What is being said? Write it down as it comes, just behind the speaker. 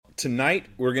Tonight,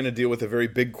 we're going to deal with a very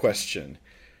big question,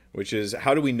 which is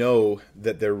how do we know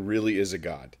that there really is a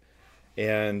God?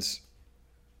 And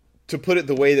to put it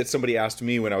the way that somebody asked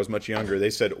me when I was much younger, they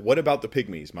said, what about the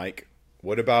pygmies, Mike?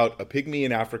 What about a pygmy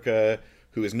in Africa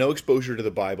who has no exposure to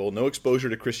the Bible, no exposure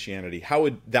to Christianity? How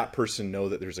would that person know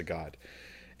that there's a God?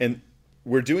 And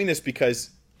we're doing this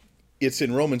because it's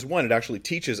in Romans 1. It actually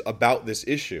teaches about this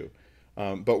issue.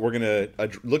 But we're going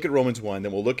to look at Romans 1,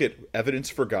 then we'll look at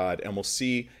evidence for God, and we'll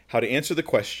see how to answer the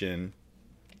question,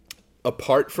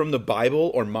 apart from the Bible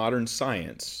or modern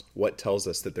science, what tells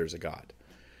us that there's a God?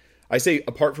 I say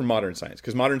apart from modern science,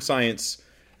 because modern science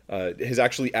has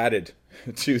actually added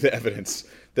to the evidence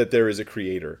that there is a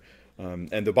creator.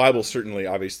 And the Bible certainly,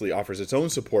 obviously, offers its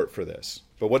own support for this.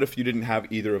 But what if you didn't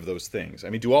have either of those things? I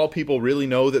mean, do all people really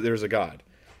know that there's a God?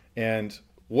 And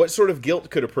what sort of guilt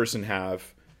could a person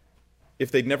have if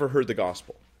they'd never heard the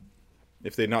gospel,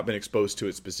 if they'd not been exposed to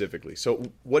it specifically? So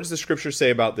what does the scripture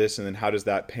say about this, and then how does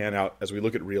that pan out as we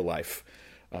look at real life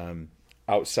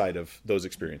outside of those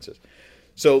experiences?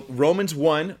 So Romans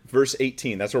 1, verse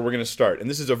 18, that's where we're going to start. And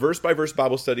this is a verse-by-verse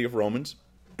Bible study of Romans.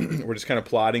 We're just kind of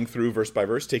plodding through verse by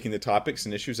verse, taking the topics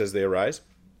and issues as they arise.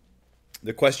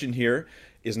 The question here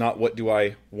is not what do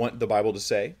I want the Bible to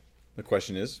say? The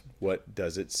question is, what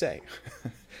does it say?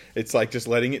 It's like just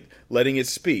letting it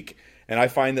speak. And I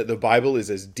find that the Bible is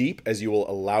as deep as you will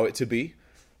allow it to be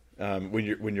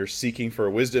when you're seeking for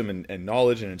wisdom and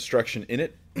knowledge and instruction in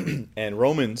it. And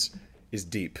Romans is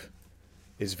deep,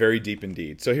 is very deep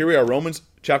indeed. So here we are, Romans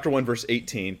chapter 1, verse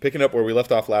 18, picking up where we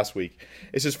left off last week.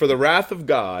 It says, "For the wrath of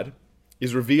God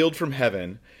is revealed from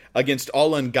heaven against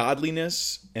all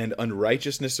ungodliness and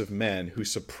unrighteousness of men who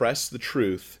suppress the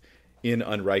truth in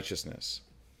unrighteousness."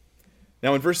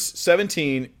 Now in verse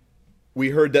 17,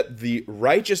 we heard that the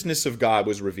righteousness of God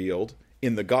was revealed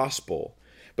in the gospel.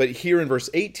 But here in verse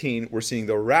 18, we're seeing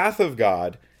the wrath of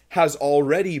God has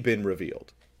already been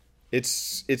revealed.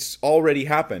 It's already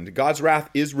happened. God's wrath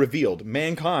is revealed.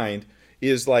 Mankind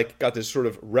is like got this sort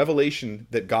of revelation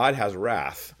that God has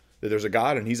wrath, that there's a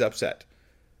God and he's upset,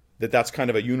 that's kind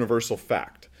of a universal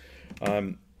fact.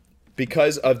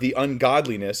 Because of the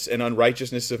ungodliness and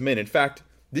unrighteousness of men. In fact,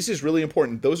 this is really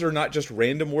important. Those are not just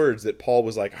random words that Paul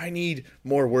was like, I need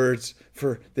more words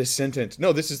for this sentence.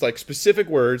 No, this is like specific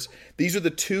words. These are the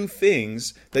two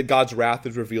things that God's wrath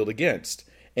is revealed against.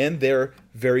 And they're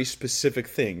very specific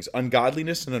things,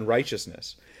 ungodliness and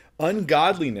unrighteousness.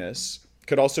 Ungodliness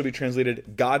could also be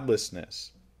translated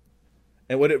godlessness.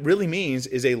 And what it really means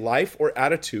is a life or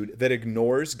attitude that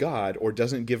ignores God or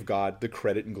doesn't give God the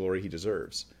credit and glory he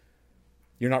deserves.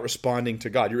 You're not responding to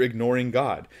God. You're ignoring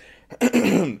God.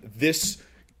 This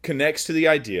connects to the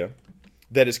idea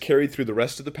that is carried through the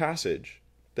rest of the passage,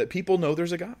 that people know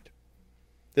there's a God,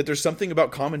 that there's something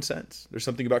about common sense. There's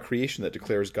something about creation that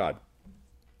declares God.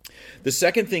 The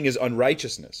second thing is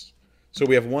unrighteousness. So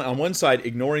we have on one side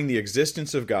ignoring the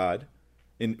existence of God,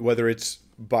 whether it's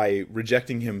by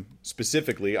rejecting him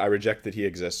specifically, I reject that he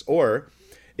exists, or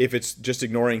if it's just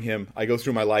ignoring him, I go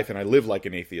through my life and I live like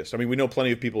an atheist. I mean, we know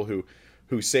plenty of people who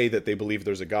say that they believe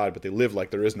there's a God, but they live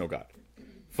like there is no God.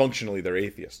 Functionally, they're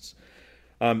atheists.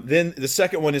 Then the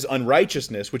second one is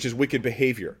unrighteousness, which is wicked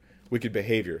behavior. Wicked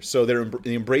behavior. So they're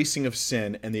the embracing of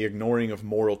sin and the ignoring of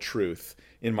moral truth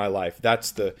in my life.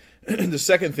 That's the the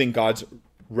second thing God's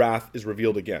wrath is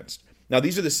revealed against. Now,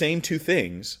 these are the same two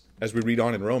things, as we read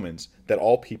on in Romans, that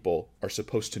all people are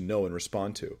supposed to know and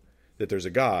respond to. That there's a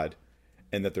God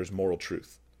and that there's moral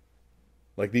truth.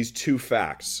 Like these two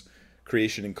facts,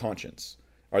 creation and conscience,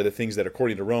 are the things that,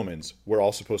 according to Romans, we're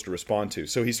all supposed to respond to.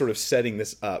 So he's sort of setting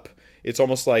this up. It's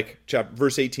almost like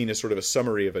verse 18 is sort of a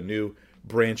summary of a new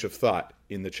branch of thought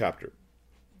in the chapter.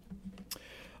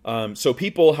 So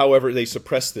people, however, they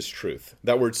suppress this truth.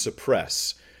 That word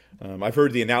suppress. I've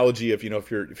heard the analogy of,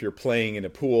 if you're playing in a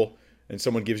pool and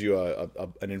someone gives you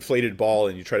an inflated ball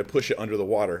and you try to push it under the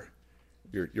water,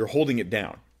 you're holding it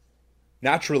down.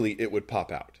 Naturally, it would pop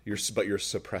out, but you're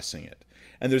suppressing it.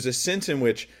 And there's a sense in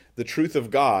which the truth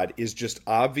of God is just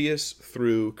obvious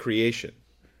through creation.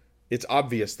 It's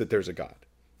obvious that there's a God.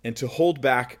 And to hold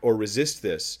back or resist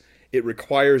this, it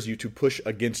requires you to push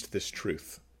against this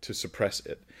truth, to suppress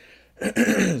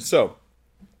it. So,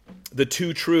 the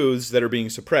two truths that are being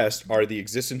suppressed are the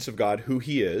existence of God, who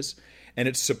he is, and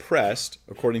it's suppressed,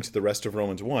 according to the rest of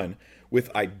Romans 1,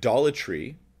 with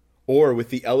idolatry or with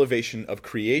the elevation of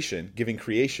creation, giving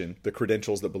creation the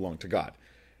credentials that belong to God.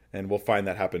 And we'll find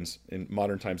that happens in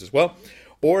modern times as well.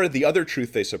 Or the other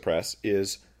truth they suppress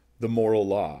is the moral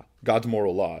law, God's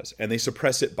moral laws. And they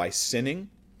suppress it by sinning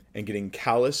and getting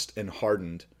calloused and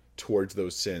hardened towards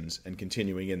those sins and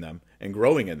continuing in them and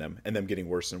growing in them and them getting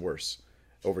worse and worse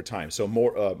over time. So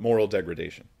moral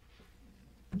degradation.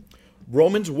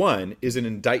 Romans 1 is an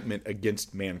indictment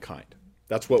against mankind.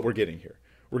 That's what we're getting here.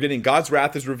 We're getting God's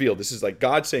wrath is revealed. This is like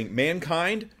God saying,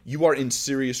 mankind, you are in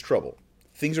serious trouble.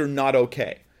 Things are not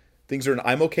okay.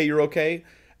 I'm okay, you're okay.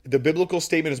 The biblical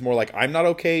statement is more like, I'm not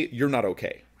okay, you're not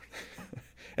okay.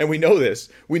 And we know this.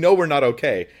 We know we're not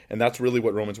okay. And that's really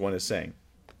what Romans 1 is saying.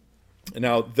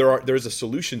 Now, there's a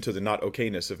solution to the not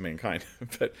okayness of mankind,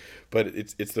 but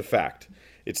it's the fact.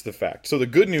 It's the fact. So the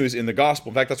good news in the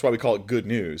gospel, in fact, that's why we call it good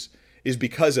news, is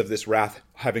because of this wrath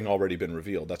having already been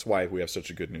revealed. That's why we have such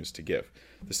a good news to give.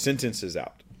 The sentence is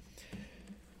out.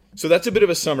 So that's a bit of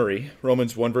a summary.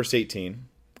 Romans 1 verse 18.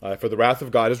 For the wrath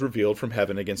of God is revealed from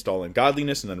heaven against all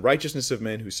ungodliness and unrighteousness of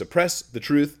men who suppress the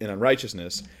truth in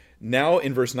unrighteousness. Now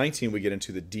in verse 19 we get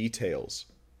into the details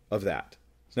of that.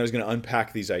 So now he's going to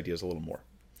unpack these ideas a little more.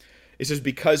 It says,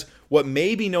 because what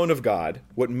may be known of God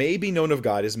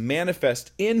is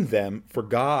manifest in them, for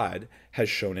God has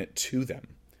shown it to them.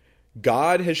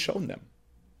 God has shown them.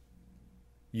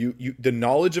 The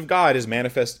knowledge of God is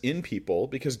manifest in people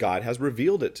because God has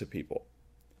revealed it to people.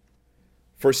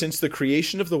 For since the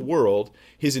creation of the world,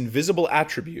 his invisible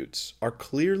attributes are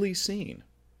clearly seen.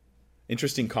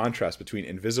 Interesting contrast between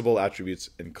invisible attributes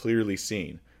and clearly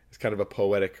seen. It's kind of a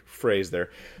poetic phrase there.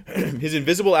 His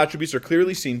invisible attributes are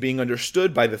clearly seen, being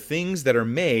understood by the things that are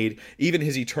made, even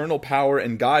his eternal power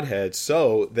and Godhead,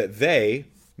 so that they,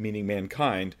 meaning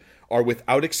mankind, are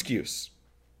without excuse.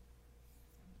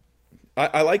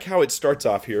 I like how it starts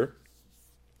off here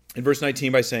in verse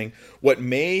 19 by saying, what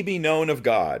may be known of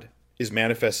God is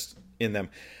manifest in them.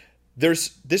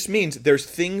 This means there's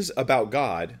things about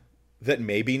God that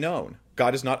may be known.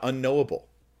 God is not unknowable.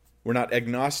 We're not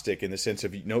agnostic in the sense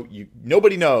of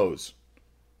nobody knows.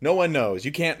 No one knows.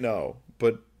 You can't know.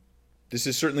 But this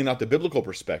is certainly not the biblical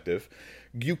perspective.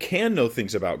 You can know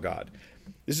things about God.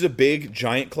 This is a big,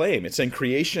 giant claim. It's saying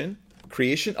creation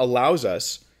allows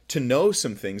us to know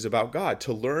some things about God,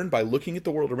 to learn by looking at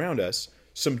the world around us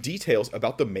some details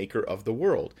about the maker of the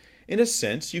world. In a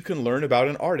sense, you can learn about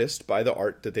an artist by the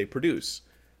art that they produce.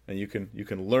 And you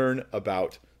can learn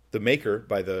about the maker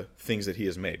by the things that he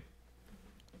has made.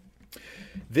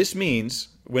 This means,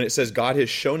 when it says God has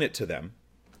shown it to them,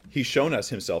 he's shown us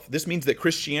himself. This means that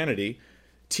Christianity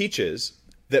teaches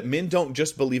that men don't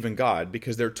just believe in God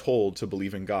because they're told to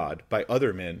believe in God by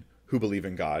other men who believe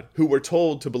in God, who were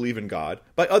told to believe in God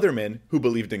by other men who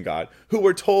believed in God, who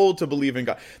were told to believe in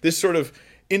God. This sort of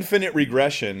infinite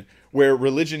regression where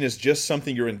religion is just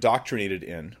something you're indoctrinated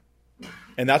in.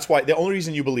 And that's why the only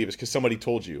reason you believe is because somebody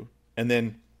told you. And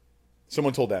then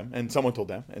someone told them, and someone told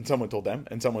them, and someone told them,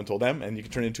 and someone told them, and you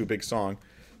can turn it into a big song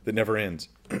that never ends.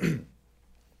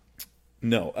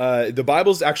 No, the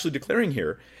Bible's actually declaring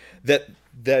here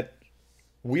that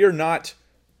we are not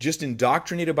just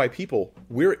indoctrinated by people,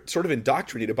 we're sort of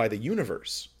indoctrinated by the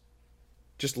universe.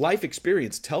 Just life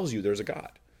experience tells you there's a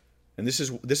God. And this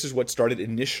is what started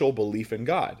initial belief in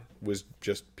God, was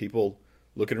just people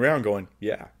looking around going,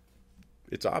 yeah,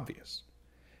 it's obvious.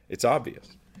 It's obvious.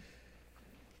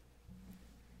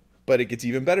 But it gets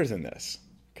even better than this,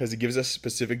 because it gives us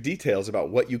specific details about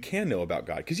what you can know about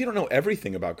God. Because you don't know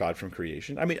everything about God from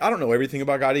creation. I mean, I don't know everything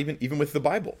about God even with the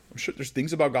Bible. I'm sure there's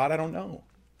things about God I don't know.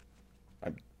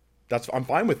 I'm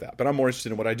fine with that, but I'm more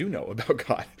interested in what I do know about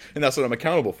God, and that's what I'm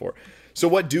accountable for. So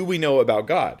what do we know about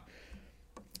God?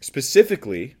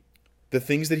 Specifically, the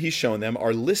things that he's shown them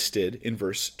are listed in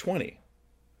verse 20.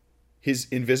 His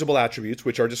invisible attributes,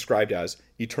 which are described as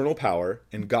eternal power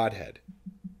and Godhead.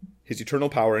 His eternal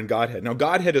power and Godhead. Now,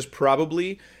 Godhead is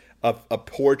probably a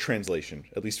poor translation,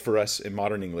 at least for us in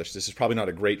modern English. This is probably not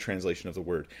a great translation of the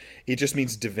word. It just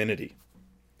means divinity.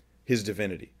 His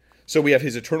divinity. So we have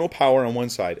his eternal power on one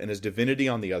side and his divinity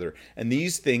on the other. And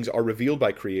these things are revealed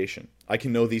by creation. I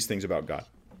can know these things about God.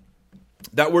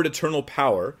 That word eternal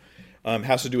power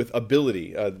has to do with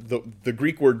ability. The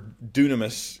Greek word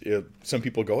dunamis, some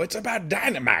people go, it's about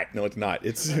dynamite. No, it's not.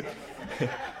 It's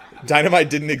dynamite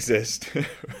didn't exist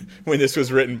when this was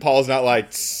written. Paul's not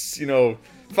like,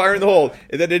 fire in the hole.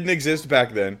 That didn't exist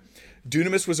back then.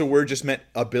 Dunamis was a word just meant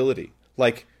ability.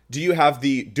 Like, do you have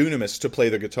the dunamis to play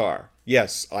the guitar?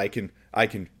 Yes, I can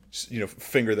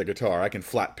finger the guitar. I can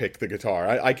flat pick the guitar.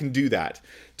 I can do that.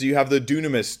 Do you have the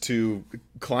dunamis to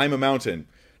climb a mountain?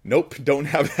 Nope, don't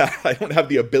have that. I don't have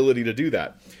the ability to do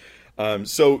that.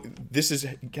 So this has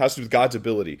to do with God's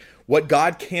ability. What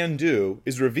God can do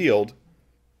is revealed,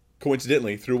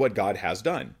 coincidentally, through what God has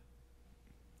done.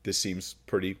 This seems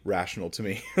pretty rational to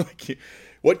me.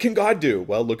 What can God do?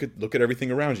 Well, look at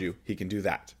everything around you. He can do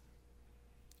that.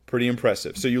 Pretty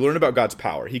impressive. So you learn about God's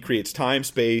power. He creates time,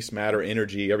 space, matter,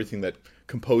 energy, everything that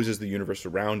composes the universe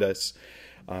around us.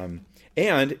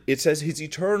 And it says his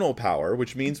eternal power,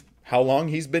 which means how long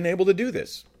he's been able to do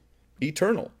this.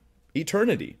 Eternal,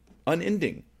 eternity,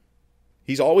 unending.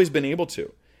 He's always been able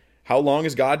to. How long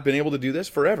has God been able to do this?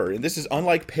 Forever. And this is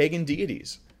unlike pagan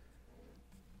deities.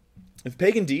 With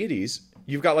pagan deities,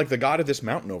 you've got like the god of this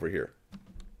mountain over here.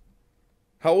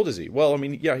 How old is he? Well,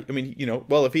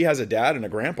 if he has a dad and a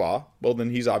grandpa, well,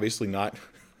 then he's obviously not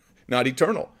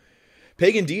eternal.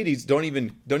 Pagan deities don't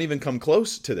even come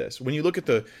close to this. When you look at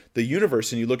the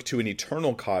universe and you look to an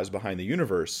eternal cause behind the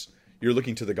universe, you're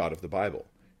looking to the God of the Bible.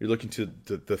 You're looking to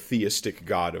the theistic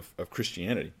God of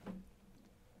Christianity.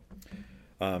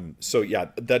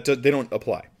 They don't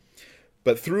apply.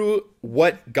 But through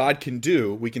what God can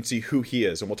do, we can see who he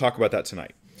is, and we'll talk about that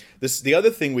tonight. The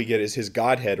other thing we get is his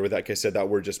Godhead, or like I said, that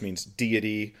word just means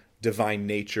deity, divine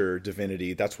nature,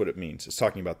 divinity. That's what it means. It's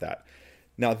talking about that.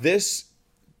 Now this,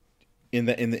 in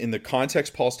the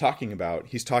context Paul's talking about,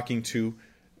 he's talking to,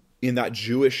 in that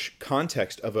Jewish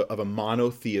context of a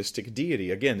monotheistic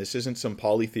deity. Again, this isn't some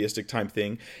polytheistic type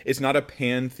thing. It's not a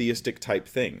pantheistic type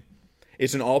thing.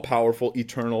 It's an all-powerful,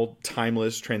 eternal,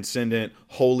 timeless, transcendent,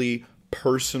 holy,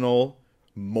 personal,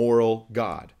 moral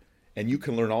God. And you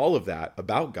can learn all of that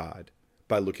about God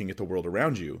by looking at the world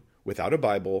around you without a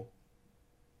Bible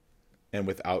and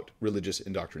without religious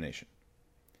indoctrination.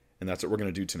 And that's what we're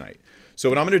going to do tonight. So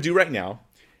what I'm going to do right now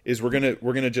is we're going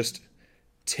to just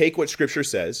take what Scripture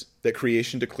says, that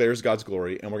creation declares God's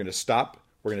glory, and we're going to stop.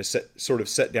 We're going to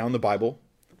set down the Bible.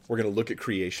 We're going to look at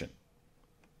creation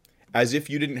as if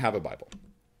you didn't have a Bible.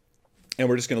 And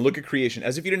we're just going to look at creation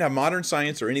as if you didn't have modern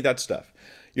science or any of that stuff.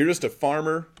 You're just a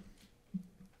farmer.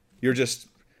 You're just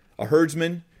a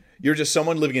herdsman. You're just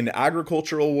someone living in the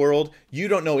agricultural world. You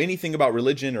don't know anything about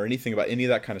religion or anything about any of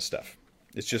that kind of stuff.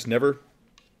 It's just never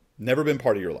been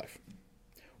part of your life.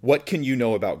 What can you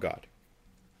know about God?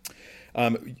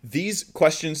 These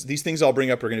questions, these things I'll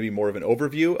bring up are going to be more of an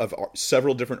overview of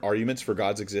several different arguments for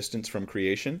God's existence from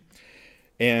creation.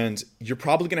 And you're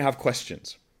probably going to have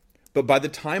questions. But by the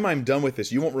time I'm done with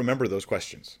this, you won't remember those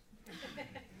questions.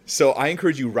 So I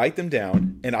encourage you, write them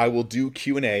down, and I will do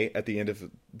Q&A at the end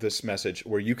of this message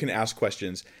where you can ask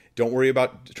questions. Don't worry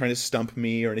about trying to stump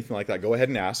me or anything like that. Go ahead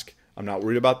and ask. I'm not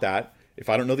worried about that. If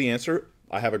I don't know the answer,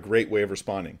 I have a great way of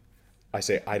responding. I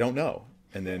say, I don't know.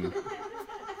 And then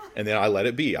I let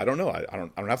it be. I don't know. I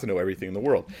don't have to know everything in the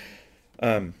world.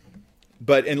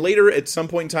 But later, at some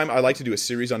point in time, I like to do a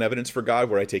series on evidence for God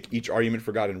where I take each argument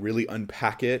for God and really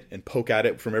unpack it and poke at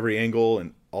it from every angle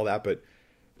and all that. But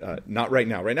not right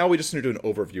now. Right now, we just need to do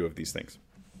an overview of these things.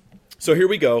 So here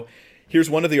we go. Here's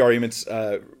one of the arguments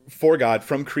for God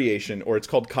from creation, or it's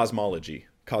called cosmology.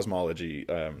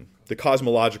 The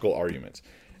cosmological argument.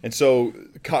 And so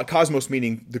cosmos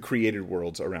meaning the created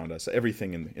worlds around us,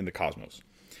 everything in the cosmos.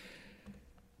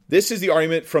 This is the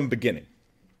argument from beginning.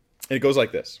 And it goes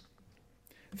like this.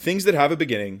 Things that have a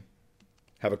beginning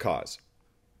have a cause.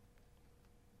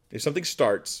 If something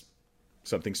starts,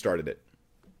 something started it.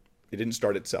 It didn't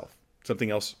start itself.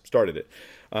 Something else started it.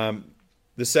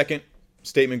 The second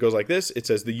statement goes like this. It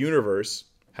says the universe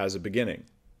has a beginning.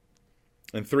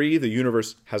 And 3, the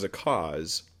universe has a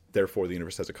cause. Therefore, the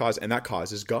universe has a cause. And that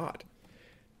cause is God.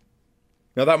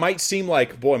 Now, that might seem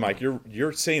like, boy, Mike,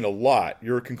 you're saying a lot.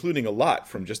 You're concluding a lot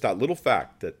from just that little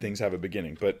fact that things have a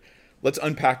beginning. But let's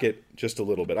unpack it just a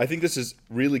little bit. I think this is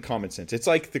really common sense. It's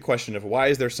like the question of why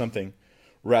is there something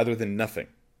rather than nothing?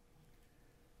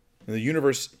 And the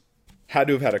universe had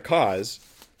to have had a cause,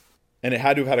 and it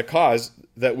had to have had a cause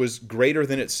that was greater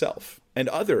than itself and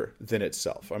other than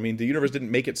itself. I mean, the universe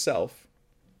didn't make itself.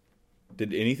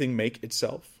 Did anything make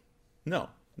itself? No.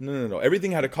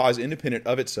 Everything had a cause independent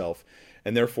of itself,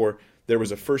 and therefore there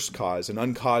was a first cause, an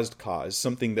uncaused cause,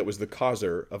 something that was the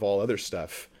causer of all other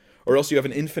stuff. Or else you have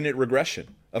an infinite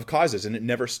regression of causes, and it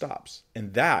never stops.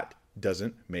 And that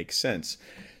doesn't make sense.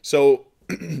 So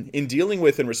in dealing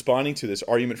with and responding to this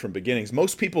argument from beginnings,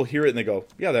 most people hear it and they go,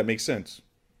 yeah, that makes sense.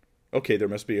 Okay, there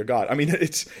must be a God. I mean,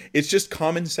 it's just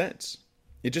common sense.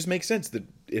 It just makes sense that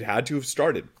it had to have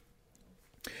started.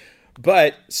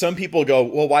 But some people go,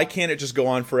 well, why can't it just go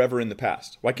on forever in the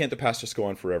past? Why can't the past just go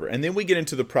on forever? And then we get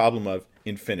into the problem of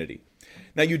infinity.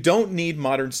 Now, you don't need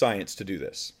modern science to do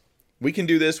this. We can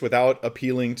do this without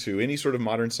appealing to any sort of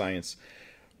modern science.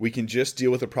 We can just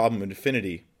deal with the problem of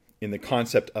infinity in the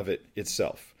concept of it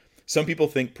itself. Some people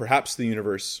think perhaps the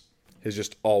universe has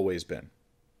just always been.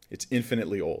 It's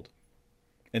infinitely old.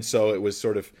 And so it was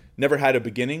sort of never had a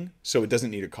beginning, so it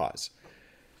doesn't need a cause.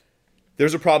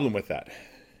 There's a problem with that.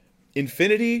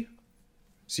 Infinity,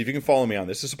 see if you can follow me on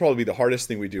this. This will probably be the hardest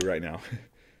thing we do right now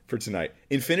for tonight.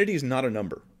 Infinity is not a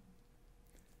number.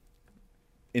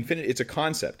 infinity, it's a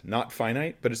concept, not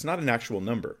finite, but it's not an actual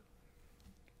number.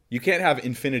 You can't have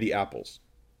infinity apples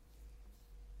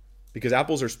because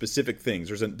apples are specific things.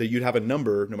 That you'd have a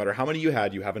number, no matter how many you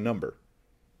had, you have a number.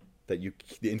 The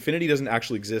infinity doesn't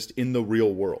actually exist in the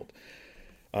real world,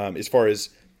 as far as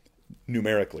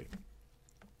numerically.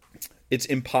 It's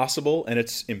impossible and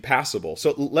it's impassable.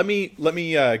 So let me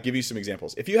give you some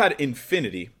examples. If you had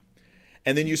infinity,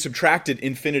 and then you subtracted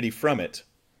infinity from it,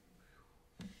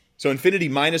 so infinity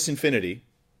minus infinity,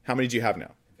 how many do you have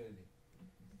now? Infinity.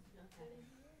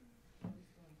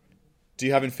 Do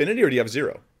you have infinity or do you have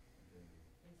zero?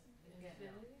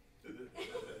 What's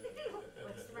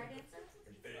the right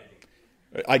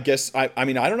answer? I guess, I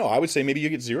don't know. I would say maybe you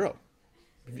get zero.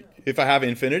 If I have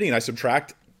infinity and I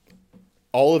subtract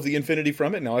all of the infinity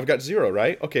from it, now I've got zero,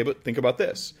 right? Okay, but think about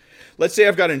this. Let's say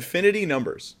I've got infinite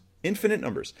numbers,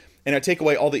 and I take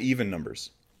away all the even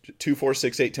numbers. 2, 4,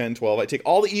 6, 8, 10, 12. I take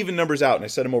all the even numbers out and I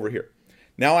set them over here.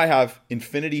 Now I have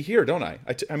infinity here, don't I?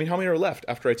 How many are left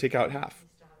after I take out half?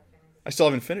 I still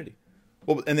have infinity.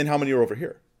 Well, and then how many are over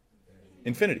here?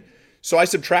 Infinity. So I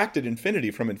subtracted infinity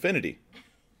from infinity,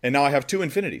 and now I have 2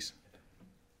 infinities.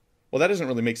 Well, that doesn't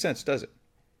really make sense, does it?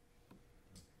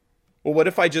 Well, what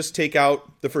if I just take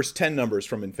out the first 10 numbers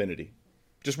from infinity?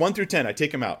 Just 1 through 10, I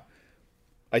take them out.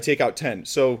 I take out 10.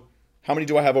 So how many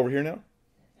do I have over here now?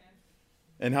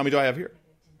 And how many do I have here?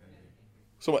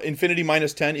 So infinity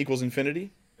minus 10 equals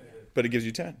infinity, but it gives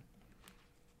you 10.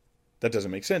 That doesn't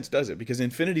make sense, does it? Because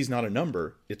infinity is not a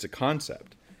number, it's a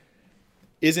concept.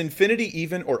 Is infinity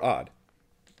even or odd?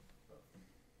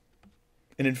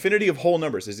 An infinity of whole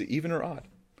numbers, is it even or odd?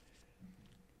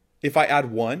 If I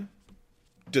add 1,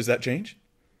 does that change?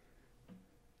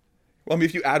 Well,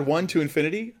 if you add 1 to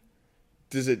infinity,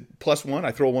 does it plus 1?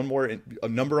 I throw one more a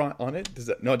number on it?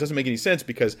 No, it doesn't make any sense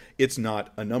because it's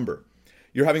not a number.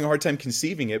 You're having a hard time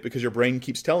conceiving it because your brain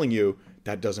keeps telling you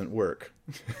that doesn't work.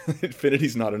 Infinity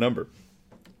is not a number.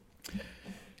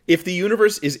 If the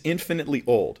universe is infinitely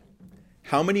old,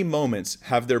 how many moments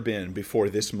have there been before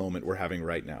this moment we're having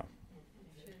right now?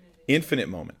 Infinite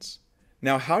moments.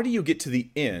 Now, how do you get to the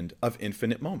end of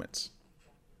infinite moments?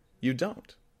 You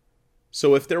don't.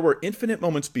 So if there were infinite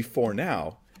moments before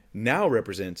now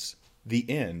represents the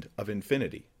end of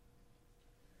infinity.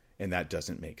 And that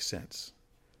doesn't make sense.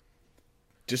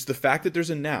 Just the fact that there's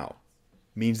a now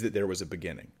means that there was a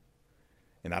beginning.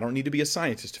 And I don't need to be a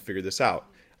scientist to figure this out.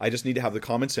 I just need to have the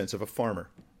common sense of a farmer.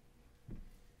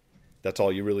 That's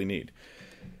all you really need.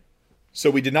 So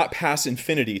we did not pass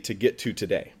infinity to get to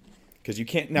today. Because you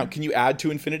can't, now can you add to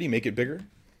infinity, make it bigger?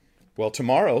 Well,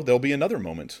 tomorrow there'll be another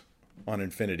moment on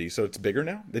infinity, so it's bigger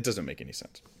now? It doesn't make any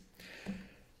sense.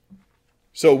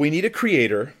 So we need a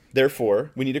creator,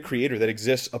 therefore, we need a creator that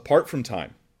exists apart from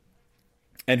time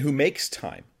and who makes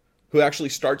time, who actually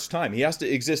starts time. He has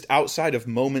to exist outside of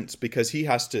moments because he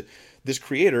has to, this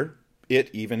creator,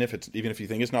 even if you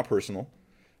think it's not personal,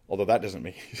 although that doesn't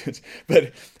make any sense,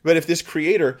 but if this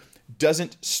creator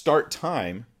doesn't start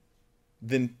time,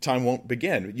 then time won't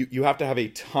begin. You have to have a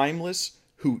timeless,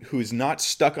 who is not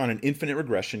stuck on an infinite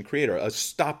regression creator, a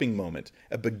stopping moment,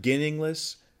 a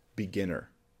beginningless beginner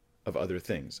of other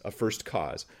things, a first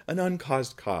cause, an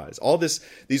uncaused cause. All this,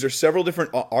 these are several different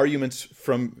arguments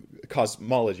from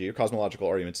cosmology or cosmological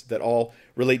arguments that all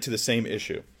relate to the same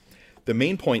issue. The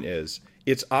main point is,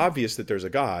 it's obvious that there's a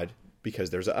God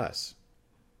because there's a us.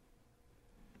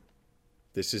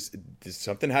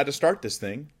 Something had to start this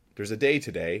thing. There's a day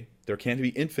today. There can't be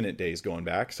infinite days going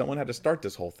back. Someone had to start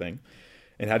this whole thing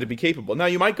and had to be capable. Now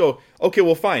you might go, okay,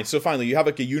 well fine. So finally you have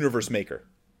like a universe maker.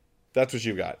 That's what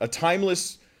you've got. A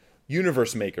timeless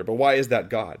universe maker. But why is that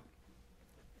God?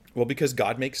 Well, because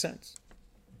God makes sense.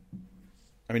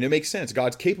 I mean, it makes sense.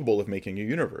 God's capable of making a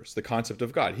universe. The concept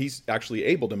of God. He's actually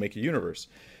able to make a universe.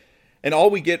 And all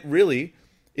we get really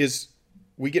is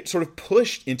we get sort of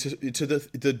pushed into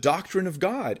the doctrine of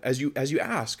God as you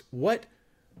ask, what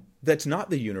that's not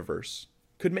the universe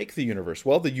could make the universe?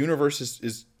 Well, the universe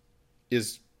is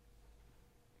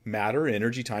matter,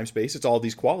 energy, time, space. It's all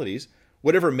these qualities.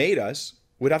 Whatever made us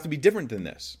would have to be different than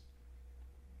this.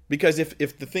 Because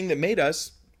if the thing that made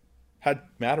us had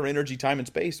matter, energy, time, and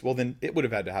space, well, then it would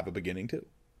have had to have a beginning too.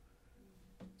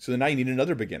 So then now you need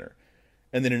another beginner,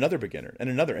 and then another beginner, and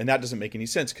another. And that doesn't make any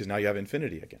sense because now you have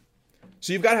infinity again.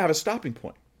 So you've got to have a stopping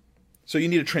point. So you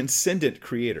need a transcendent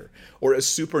creator or a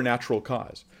supernatural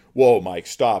cause. Whoa, Mike,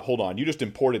 stop. Hold on. You just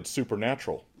imported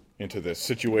supernatural into this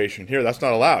situation here. That's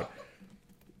not allowed.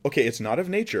 Okay, it's not of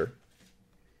nature.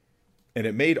 And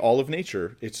it made all of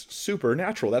nature. It's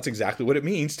supernatural. That's exactly what it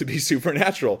means to be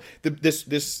supernatural.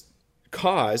 This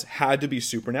cause had to be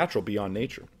supernatural, beyond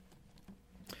nature.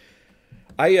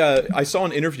 I saw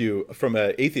an interview from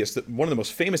an atheist, one of the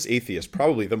most famous atheists,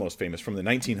 probably the most famous, from the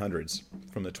 1900s,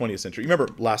 from the 20th century. You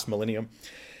remember last millennium?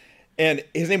 And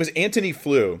his name was Antony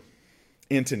Flew.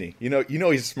 Antony. You know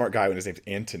he's a smart guy when his name's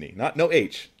Antony. No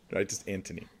H, right? Just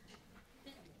Antony.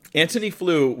 Antony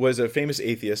Flew was a famous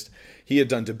atheist. He had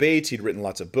done debates. He'd written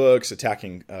lots of books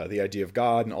attacking the idea of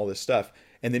God and all this stuff.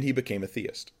 And then he became a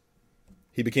theist.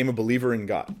 He became a believer in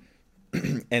God.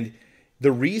 And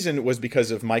the reason was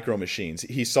because of micro machines.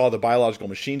 He saw the biological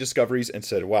machine discoveries and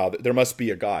said, wow, there must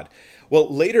be a God.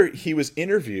 Well, later he was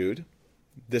interviewed,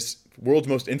 this world's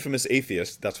most infamous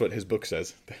atheist, that's what his book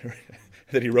says,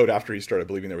 that he wrote after he started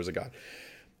believing there was a God.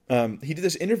 He did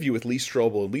this interview with Lee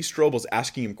Strobel, and Lee Strobel's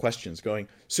asking him questions going,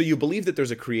 so you believe that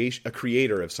there's a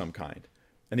creator of some kind?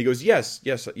 And he goes, yes,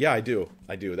 yeah, I do.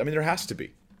 I mean, there has to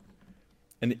be.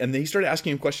 And then he started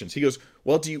asking him questions. He goes,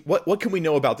 well, what can we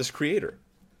know about this creator?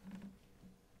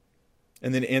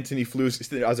 And then Antony Flew,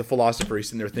 as a philosopher, he's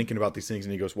sitting there thinking about these things,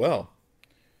 and he goes, well,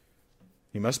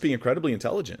 he must be incredibly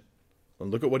intelligent.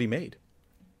 And look at what he made.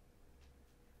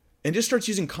 And just starts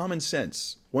using common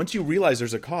sense. Once you realize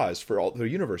there's a cause for all the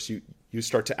universe, you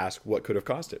start to ask what could have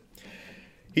caused it.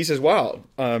 He says, wow,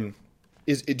 do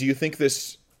you think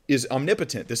this is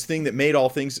omnipotent? This thing that made all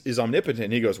things is omnipotent?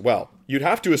 And he goes, well, you'd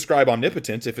have to ascribe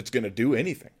omnipotence if it's going to do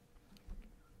anything.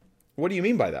 What do you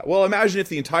mean by that? Well, imagine if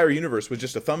the entire universe was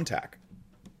just a thumbtack.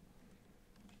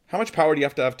 How much power do you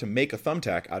have to make a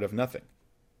thumbtack out of nothing?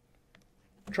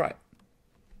 Try it.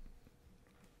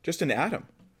 Just an atom.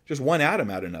 Just one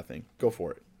atom out of nothing. Go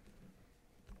for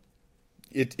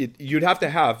it. You'd have to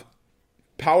have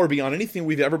power beyond anything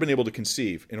we've ever been able to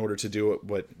conceive in order to do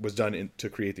what was done to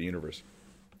create the universe.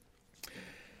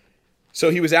 So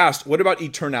he was asked, what about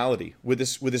eternality? Would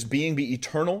this being be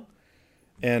eternal?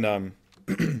 And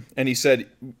and he said,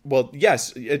 well,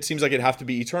 yes, it seems like it'd have to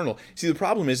be eternal. See, the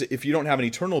problem is if you don't have an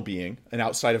eternal being, an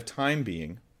outside of time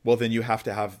being, well, then you have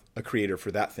to have a creator for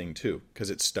that thing too, because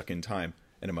it's stuck in time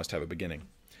and it must have a beginning.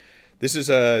 This is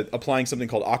applying something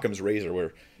called Occam's razor,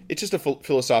 where it's just a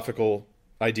philosophical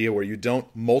idea where you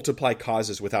don't multiply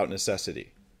causes without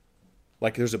necessity.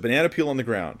 Like there's a banana peel on the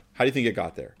ground. How do you think it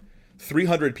got there?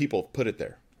 300 people put it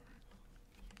there.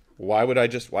 Why wouldn't I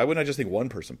just think one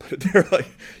person put it there? Like,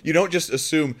 you don't just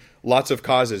assume lots of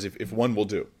causes if one will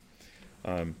do.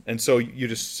 And so you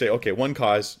just say, okay, one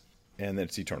cause, and then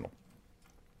it's eternal.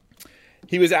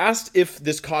 He was asked if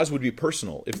this cause would be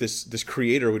personal, if this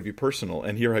creator would be personal,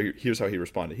 and here's how he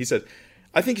responded. He said,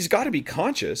 I think he's got to be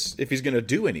conscious if he's going to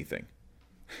do anything.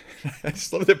 I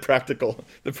just love the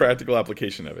practical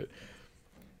application of it.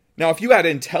 Now, if you add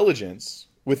intelligence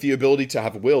with the ability to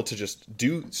have a will to just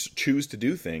choose to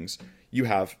do things, you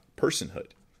have personhood.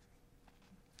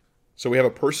 So we have a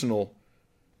personal,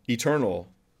 eternal,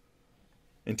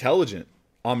 intelligent,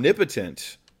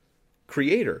 omnipotent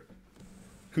creator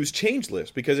who's changeless,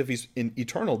 because if he's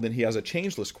eternal, then he has a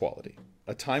changeless quality,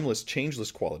 a timeless,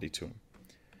 changeless quality to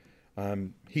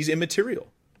him. He's immaterial,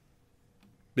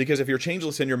 because if you're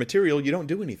changeless and you're material, you don't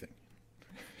do anything.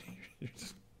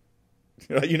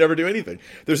 You never do anything.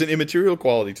 There's an immaterial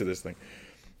quality to this thing.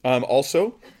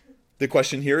 Also, the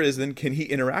question here is then, can he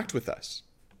interact with us?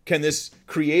 Can this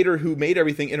creator who made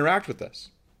everything interact with us?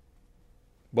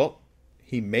 Well,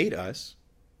 he made us.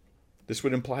 This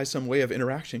would imply some way of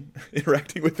interacting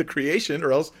with the creation,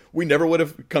 or else we never would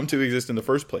have come to exist in the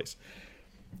first place.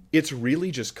 It's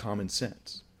really just common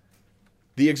sense.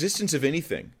 The existence of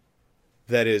anything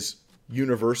that is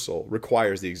universal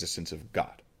requires the existence of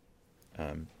God.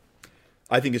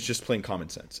 I think it's just plain common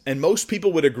sense. And most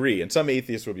people would agree, and some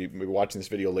atheists would be watching this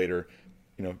video later,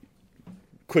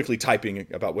 quickly typing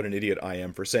about what an idiot I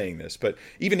am for saying this. But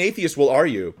even atheists will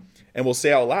argue and will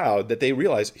say out loud that they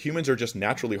realize humans are just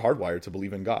naturally hardwired to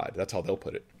believe in God. That's how they'll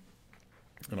put it.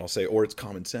 And I'll say, or it's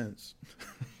common sense.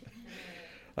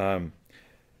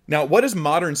 Now, what does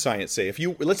modern science say?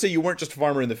 Let's say you weren't just a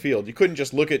farmer in the field, you couldn't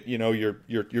just look at your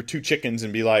two chickens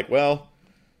and be like, well,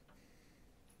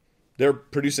 they're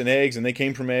producing eggs, and they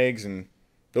came from eggs, and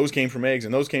those came from eggs,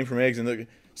 and those came from eggs, and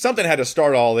something had to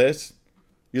start all this.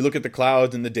 You look at the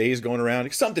clouds and the days going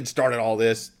around. Something started all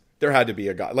this. There had to be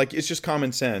a God. Like, it's just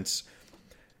common sense.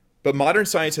 But modern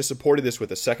science has supported this with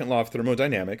the second law of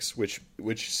thermodynamics, which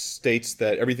states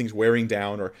that everything's wearing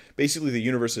down, or basically the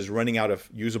universe is running out of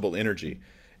usable energy.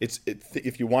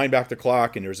 If you wind back the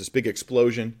clock and there's this big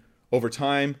explosion, over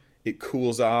time it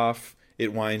cools off,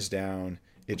 it winds down,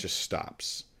 it just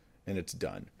stops. And it's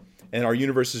done. And our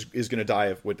universe is going to die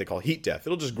of what they call heat death.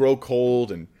 It'll just grow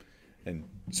cold and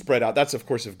spread out. That's, of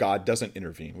course, if God doesn't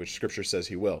intervene, which Scripture says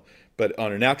he will. But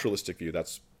on a naturalistic view,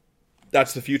 that's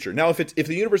the future. Now, if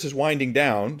the universe is winding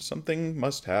down, something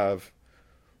must have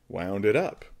wound it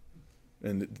up.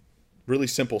 And really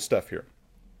simple stuff here.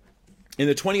 In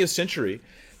the 20th century,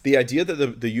 the idea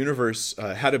that the universe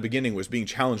had a beginning was being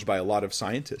challenged by a lot of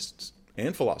scientists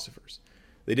and philosophers.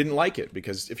 They didn't like it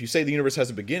because if you say the universe has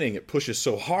a beginning, it pushes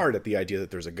so hard at the idea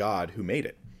that there's a God who made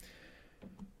it.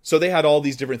 So they had all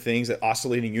these different things, that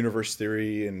oscillating universe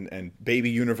theory and baby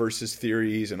universes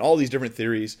theories and all these different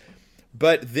theories.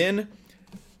 But then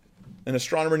an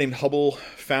astronomer named Hubble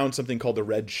found something called the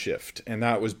redshift. And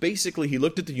that was basically, he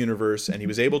looked at the universe and he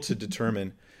was able to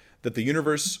determine that the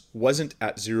universe wasn't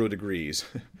at 0 degrees,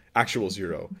 actual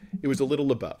zero. It was a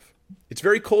little above. It's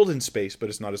very cold in space, but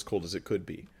it's not as cold as it could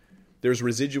be. There's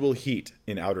residual heat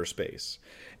in outer space.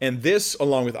 And this,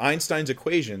 along with Einstein's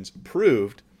equations,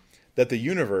 proved that the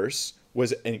universe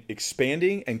was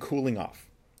expanding and cooling off,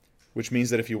 which means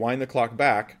that if you wind the clock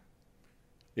back,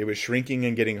 it was shrinking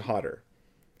and getting hotter.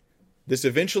 This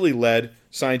eventually led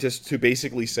scientists to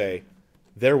basically say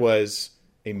there was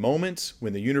a moment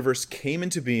when the universe came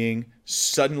into being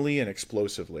suddenly and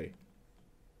explosively.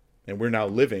 And we're now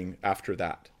living after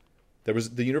that.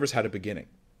 The universe had a beginning.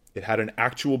 It had an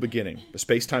actual beginning, a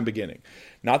space-time beginning.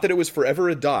 Not that it was forever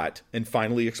a dot and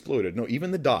finally exploded. No,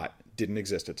 even the dot didn't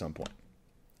exist at some point.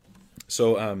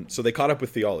 So they caught up with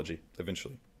theology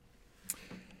eventually.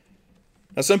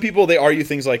 Now, some people, they argue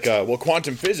things like, well,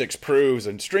 quantum physics proves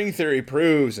and string theory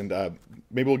proves, and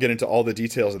maybe we'll get into all the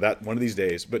details of that one of these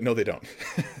days, but no, they don't.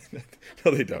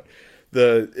 No, they don't.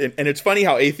 And it's funny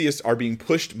how atheists are being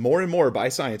pushed more and more by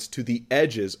science to the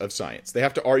edges of science. They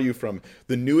have to argue from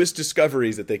the newest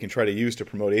discoveries that they can try to use to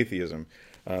promote atheism,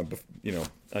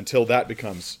 until that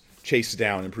becomes chased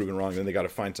down and proven wrong, then they got to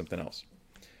find something else.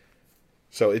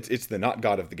 So it's the not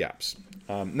God of the gaps.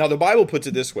 Now, the Bible puts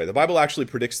it this way. The Bible actually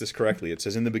predicts this correctly. It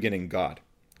says, in the beginning, God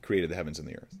created the heavens and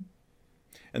the earth.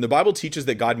 And the Bible teaches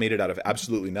that God made it out of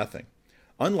absolutely nothing.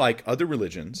 Unlike other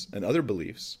religions and other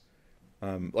beliefs,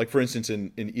 like, for instance,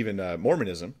 in even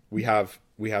Mormonism, we have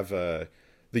the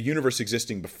universe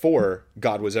existing before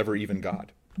God was ever even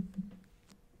God.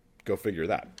 Go figure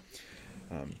that.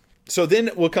 So then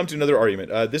we'll come to another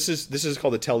argument. This is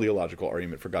called the teleological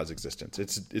argument for God's existence.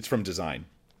 It's from design.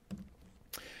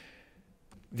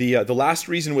 The last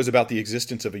reason was about the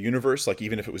existence of a universe, like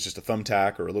even if it was just a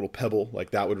thumbtack or a little pebble,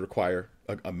 like that would require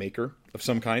a maker of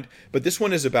some kind. But this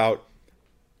one is about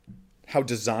how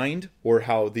designed, or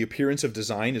how the appearance of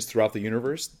design is throughout the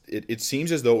universe. It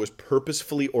seems as though it was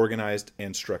purposefully organized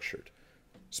and structured.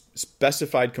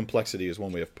 Specified complexity is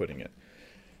one way of putting it.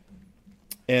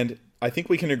 And I think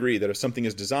we can agree that if something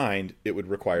is designed, it would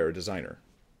require a designer.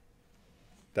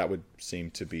 That would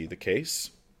seem to be the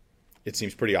case. It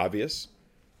seems pretty obvious.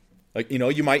 Like,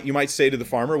 you might say to the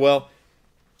farmer, well,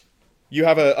 you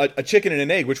have a chicken and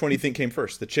an egg. Which one do you think came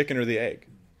first, the chicken or the egg?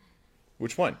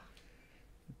 Which one?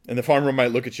 And the farmer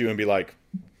might look at you and be like,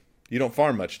 you don't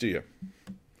farm much, do you?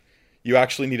 You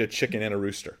actually need a chicken and a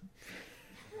rooster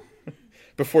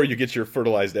before you get your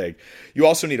fertilized egg. You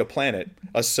also need a planet,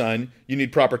 a sun. You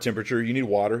need proper temperature. You need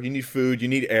water. You need food. You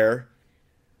need air.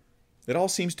 It all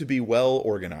seems to be well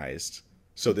organized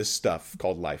so this stuff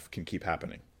called life can keep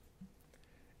happening.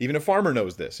 Even a farmer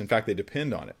knows this. In fact, they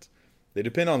depend on it. They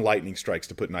depend on lightning strikes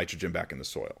to put nitrogen back in the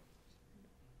soil.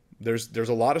 There's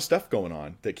a lot of stuff going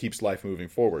on that keeps life moving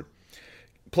forward.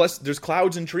 Plus, there's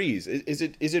clouds and trees. Is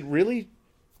it really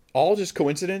all just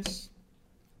coincidence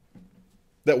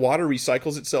that water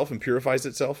recycles itself and purifies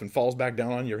itself and falls back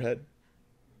down on your head?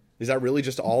 Is that really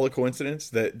just all a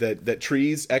coincidence that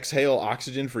trees exhale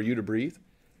oxygen for you to breathe,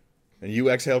 and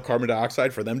you exhale carbon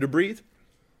dioxide for them to breathe?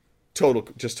 Total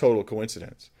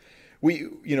coincidence.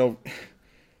 You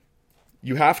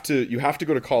have to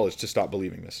go to college to stop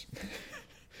believing this.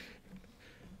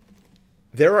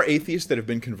 There are atheists that have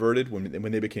been converted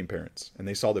when they became parents and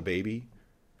they saw the baby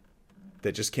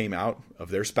that just came out of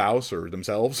their spouse or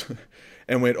themselves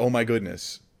and went, oh my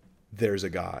goodness, there's a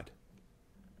God.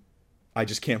 I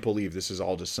just can't believe this is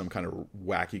all just some kind of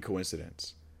wacky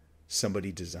coincidence.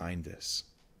 Somebody designed this.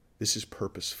 This is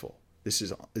purposeful. This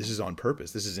is on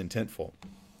purpose. This is intentful.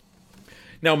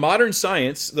 Now, modern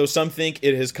science, though some think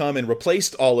it has come and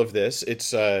replaced all of this,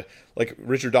 it's like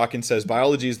Richard Dawkins says,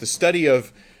 biology is the study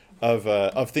of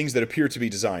things that appear to be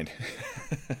designed.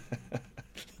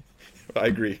 I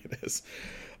agree, it is.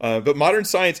 But modern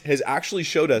science has actually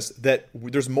showed us that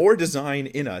there's more design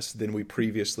in us than we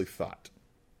previously thought.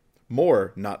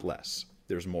 More, not less.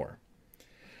 There's more.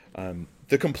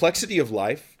 The complexity of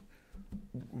life,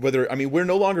 we're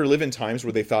no longer live in times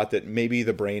where they thought that maybe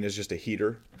the brain is just a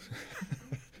heater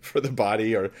for the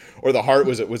body, or the heart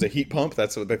was a heat pump.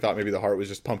 That's what they thought. Maybe the heart was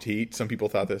just pumped heat. Some people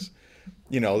thought this.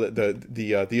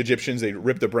 The Egyptians, they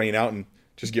ripped the brain out and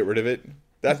just get rid of it.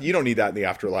 That you don't need that in the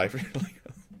afterlife.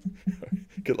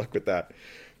 Good luck with that.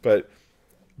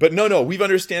 But no, we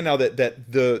understand now that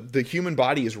the human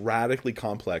body is radically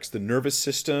complex. The nervous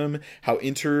system, how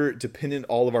interdependent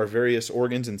all of our various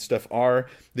organs and stuff are.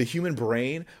 The human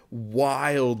brain,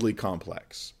 wildly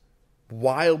complex.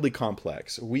 Wildly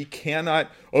complex. We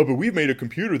cannot, but we've made a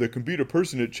computer that can beat a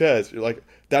person at chess. You're like,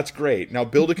 that's great. Now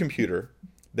build a computer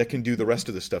that can do the rest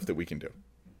of the stuff that we can do.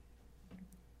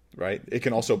 Right? It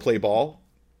can also play ball,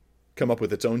 come up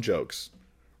with its own jokes,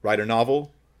 write a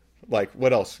novel. Like,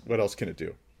 what else? What else can it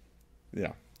do?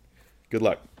 Yeah. Good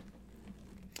luck.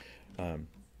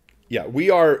 We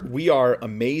are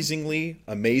amazingly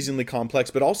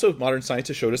complex, but also modern science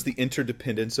has showed us the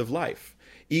interdependence of life,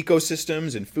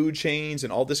 ecosystems and food chains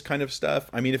and all this kind of stuff.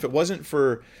 I mean, if it wasn't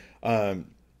for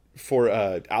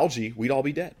algae, we'd all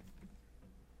be dead.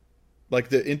 Like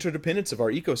the interdependence of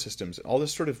our ecosystems, all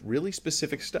this sort of really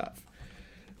specific stuff.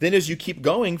 Then as you keep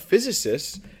going,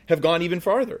 physicists have gone even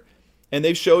farther. And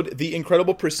they've showed the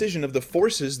incredible precision of the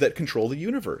forces that control the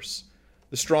universe.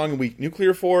 The strong and weak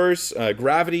nuclear force,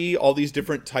 gravity, all these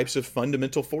different types of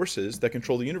fundamental forces that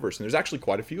control the universe. And there's actually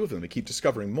quite a few of them. They keep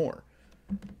discovering more.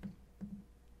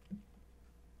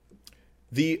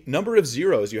 The number of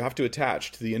zeros you have to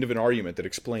attach to the end of an argument that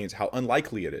explains how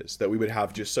unlikely it is that we would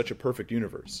have just such a perfect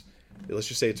universe. Let's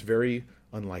just say it's very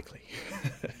unlikely.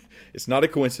 It's not a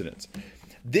coincidence.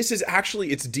 This is actually,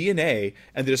 it's DNA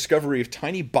and the discovery of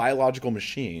tiny biological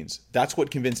machines. That's what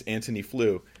convinced Antony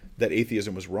Flew that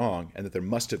atheism was wrong and that there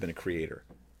must have been a creator.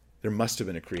 There must have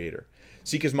been a creator.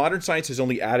 See, because modern science has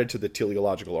only added to the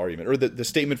teleological argument, or the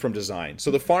statement from design. So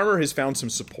the farmer has found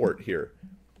some support here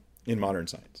in modern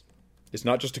science. It's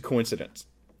not just a coincidence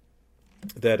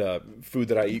that food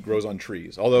that I eat grows on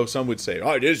trees. Although some would say,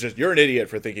 oh, it is just, you're an idiot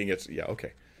for thinking it's, yeah,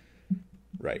 okay.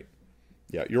 Right.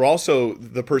 Yeah, you're also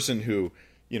the person who,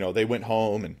 they went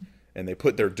home and they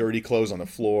put their dirty clothes on the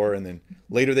floor, and then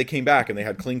later they came back and they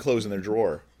had clean clothes in their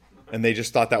drawer, and they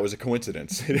just thought that was a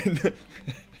coincidence.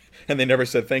 And they never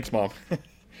said, thanks, Mom.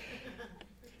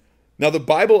 Now, the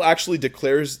Bible actually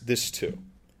declares this too.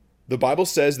 The Bible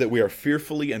says that we are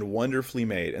fearfully and wonderfully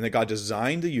made, and that God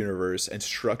designed the universe and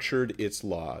structured its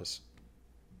laws.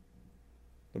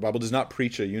 The Bible does not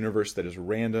preach a universe that is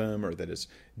random or that is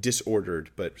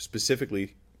disordered, but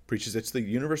specifically preaches it's the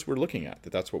universe we're looking at,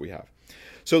 that's what we have.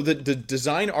 So the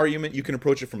design argument, you can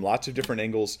approach it from lots of different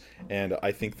angles, and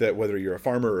I think that whether you're a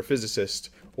farmer or a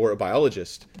physicist or a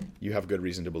biologist, you have good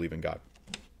reason to believe in God.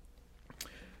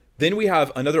 Then we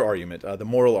have another argument, the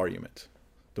moral argument.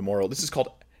 This is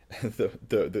called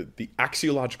the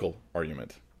axiological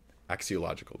argument.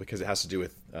 Axiological, because it has to do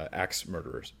with axe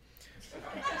murderers.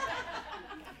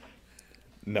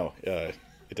 No,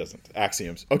 it doesn't.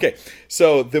 Axioms. Okay,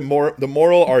 so the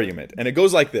moral argument, and it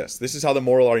goes like this. This is how the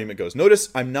moral argument goes. Notice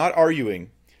I'm not arguing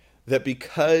that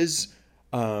because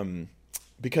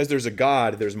there's a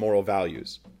God, there's moral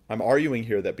values. I'm arguing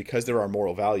here that because there are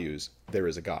moral values, there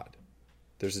is a God.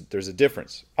 There's a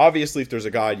difference. Obviously, if there's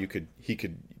a God, he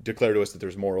could declare to us that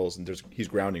there's morals, and he's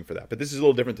grounding for that. But this is a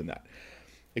little different than that.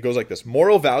 It goes like this.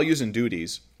 Moral values and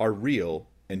duties are real,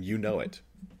 and you know it.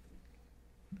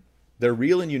 They're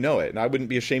real and you know it. And I wouldn't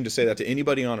be ashamed to say that to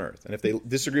anybody on earth. And if they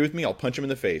disagree with me, I'll punch them in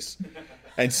the face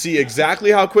and see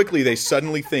exactly how quickly they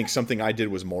suddenly think something I did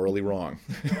was morally wrong.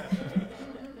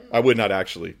 I would not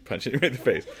actually punch anyone in the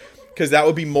face, because that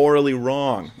would be morally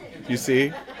wrong. You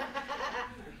see?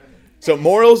 So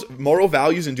moral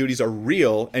values and duties are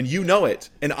real, and you know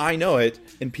it, and I know it,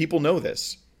 and people know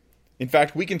this. In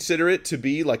fact, we consider it to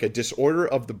be like a disorder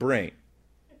of the brain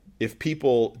if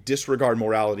people disregard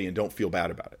morality and don't feel bad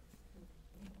about it.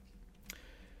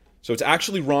 So it's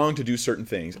actually wrong to do certain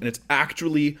things, and it's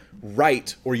actually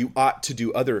right, or you ought to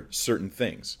do other certain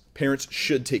things. Parents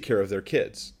should take care of their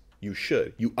kids. You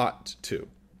should. You ought to.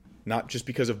 Not just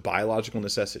because of biological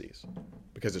necessities,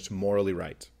 because it's morally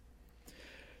right.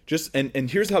 And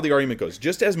here's how the argument goes.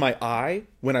 Just as my eye,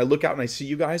 when I look out and I see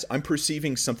you guys, I'm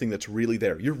perceiving something that's really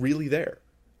there. You're really there.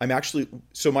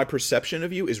 So my perception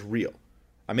of you is real.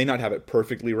 I may not have it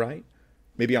perfectly right.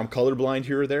 Maybe I'm colorblind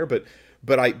here or there, but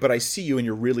I see you and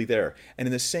you're really there. And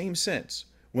in the same sense,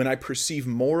 when I perceive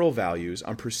moral values,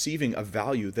 I'm perceiving a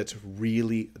value that's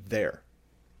really there.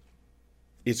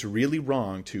 It's really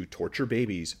wrong to torture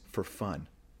babies for fun.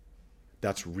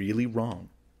 That's really wrong.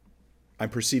 I'm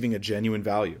perceiving a genuine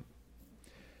value.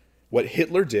 What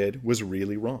Hitler did was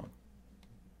really wrong.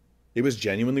 It was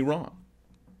genuinely wrong.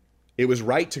 It was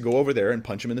right to go over there and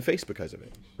punch him in the face because of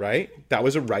it, right? That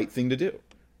was a right thing to do,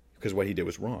 because what he did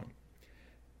was wrong.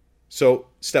 So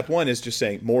step one is just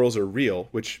saying morals are real,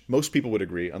 which most people would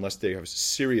agree unless they have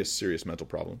serious mental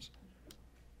problems.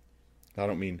 I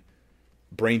don't mean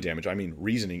brain damage. I mean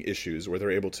reasoning issues where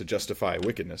they're able to justify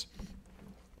wickedness.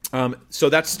 So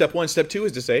that's step one. Step two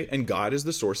is to say, and God is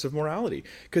the source of morality,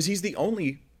 because he's the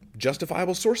only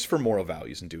justifiable source for moral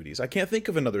values and duties. I can't think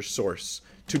of another source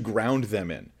to ground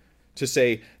them in, to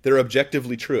say they're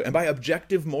objectively true. And by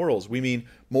objective morals, we mean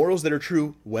morals that are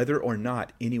true whether or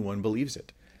not anyone believes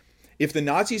it. If the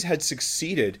Nazis had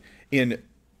succeeded in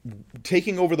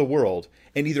taking over the world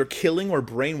and either killing or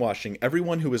brainwashing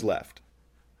everyone who was left,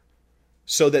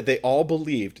 so that they all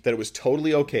believed that it was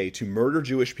totally okay to murder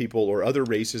Jewish people or other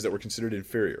races that were considered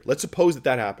inferior. Let's suppose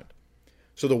that happened.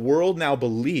 So the world now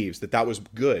believes that that was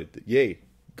good. That, yay,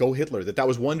 go Hitler, that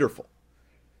was wonderful.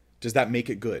 Does that make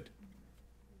it good?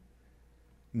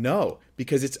 No,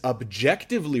 because it's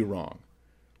objectively wrong,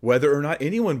 whether or not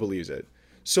anyone believes it.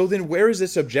 So then where is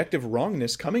this objective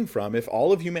wrongness coming from if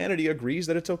all of humanity agrees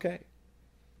that it's okay?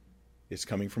 It's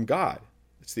coming from God.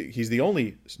 He's the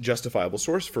only justifiable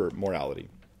source for morality.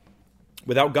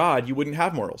 Without God, you wouldn't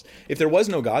have morals. If there was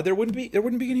no God, there wouldn't be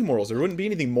any morals. There wouldn't be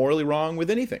anything morally wrong with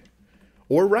anything,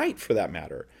 or right for that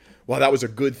matter. Well, that was a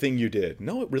good thing you did.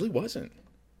 No, it really wasn't.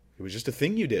 It was just a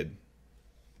thing you did.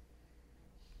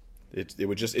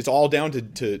 It's all down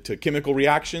to chemical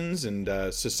reactions and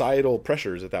societal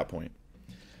pressures at that point.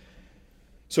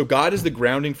 So God is the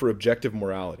grounding for objective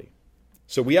morality.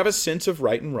 So we have a sense of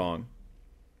right and wrong,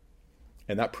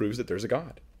 and that proves that there's a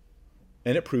God.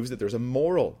 And it proves that there's a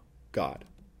moral God.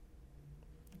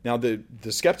 Now, the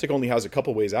skeptic only has a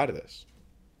couple ways out of this.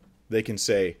 They can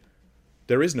say,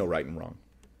 there is no right and wrong.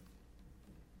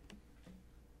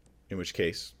 In which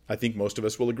case, I think most of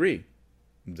us will agree,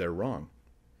 they're wrong.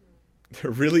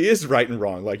 There really is right and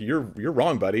wrong. Like, you're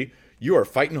wrong, buddy. You are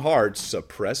fighting hard,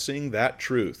 suppressing that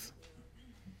truth.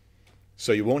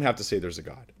 So you won't have to say there's a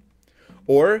God.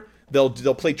 Or they'll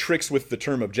play tricks with the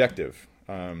term objective,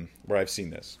 where I've seen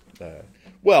this.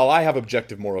 Well, I have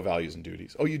objective moral values and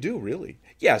duties. Oh, you do? Really?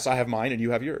 Yes, I have mine and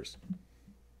you have yours.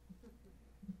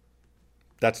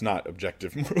 That's not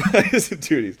objective moral values and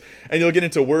duties. And you'll get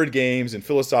into word games and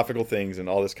philosophical things and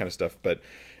all this kind of stuff.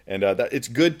 It's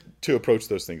good to approach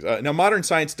those things. Now, modern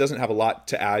science doesn't have a lot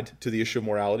to add to the issue of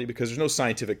morality because there's no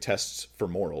scientific tests for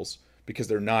morals, because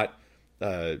they're not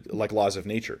like laws of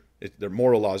nature. Their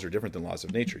moral laws are different than laws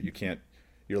of nature.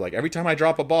 You're like, every time I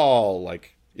drop a ball,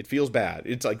 like, it feels bad.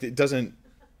 It's like, that doesn't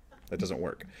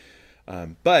work.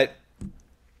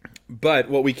 But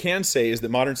what we can say is that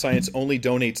modern science only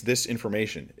donates this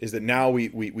information, is that now we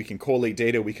can collate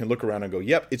data, we can look around and go,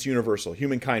 yep, it's universal.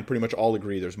 Humankind pretty much all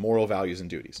agree there's moral values and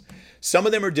duties. Some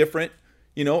of them are different.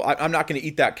 I'm not going to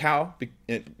eat that cow, but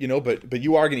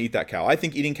you are going to eat that cow. I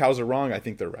think eating cows are wrong. I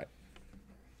think they're right.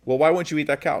 Well, why won't you eat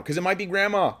that cow? Because it might be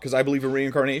grandma, because I believe in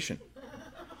reincarnation.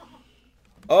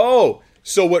 Oh,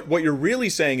 so what you're really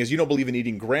saying is you don't believe in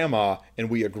eating grandma, and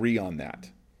we agree on that.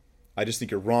 I just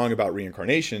think you're wrong about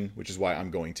reincarnation, which is why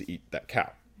I'm going to eat that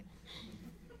cow.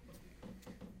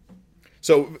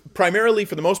 So primarily,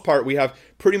 for the most part, we have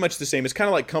pretty much the same. It's kind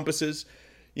of like compasses.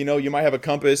 You might have a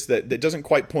compass that doesn't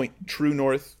quite point true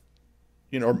north,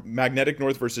 or magnetic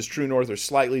north versus true north are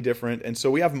slightly different. And so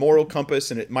we have moral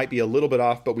compass, and it might be a little bit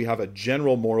off, but we have a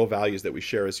general moral values that we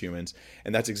share as humans.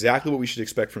 And that's exactly what we should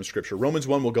expect from Scripture. Romans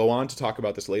 1 will go on to talk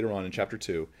about this later on in chapter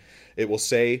 2. It will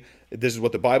say, this is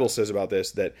what the Bible says about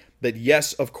this, that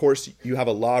yes, of course, you have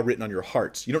a law written on your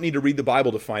hearts. You don't need to read the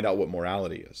Bible to find out what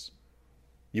morality is.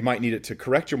 You might need it to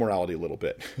correct your morality a little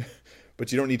bit,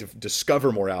 but you don't need to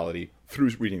discover morality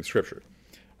through reading Scripture.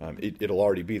 It'll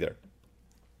already be there.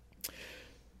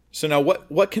 So now,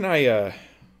 what can I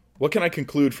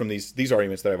conclude from these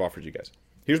arguments that I've offered you guys?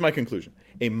 Here's my conclusion: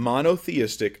 a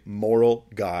monotheistic moral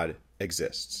God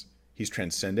exists. He's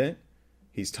transcendent.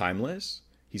 He's timeless.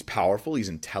 He's powerful. He's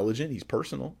intelligent. He's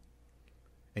personal,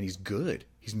 and he's good.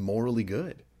 He's morally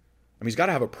good. I mean, he's got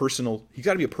to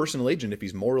be a personal agent if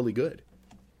he's morally good.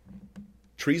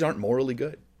 Trees aren't morally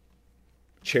good.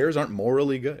 Chairs aren't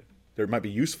morally good. They might be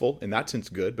useful in that sense,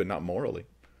 good, but not morally.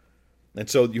 And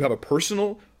so you have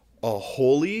a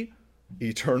holy,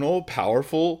 eternal,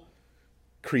 powerful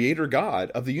creator God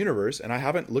of the universe, and I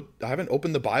haven't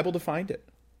opened the Bible to find it.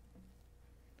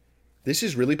 This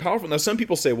is really powerful. Now, some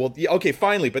people say, well, yeah, okay,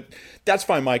 finally, but that's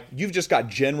fine, Mike. You've just got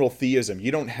general theism.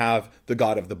 You don't have the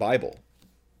God of the Bible.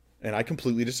 And I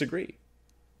completely disagree.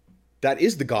 That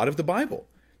is the God of the Bible.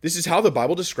 This is how the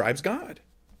Bible describes God.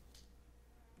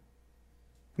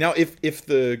 Now, if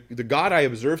the God I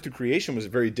observed through creation was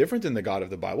very different than the God of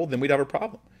the Bible, then we'd have a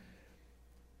problem.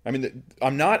 I mean,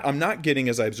 I'm not getting,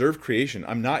 as I observe creation,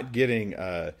 I'm not getting,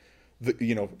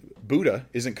 Buddha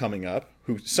isn't coming up,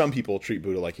 who some people treat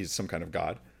Buddha like he's some kind of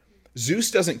God.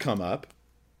 Zeus doesn't come up.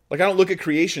 Like, I don't look at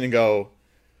creation and go,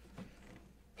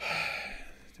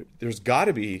 there's got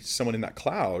to be someone in that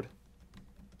cloud,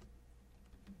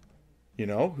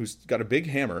 who's got a big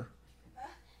hammer.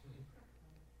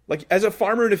 Like, as a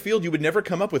farmer in a field, you would never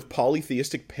come up with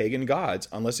polytheistic pagan gods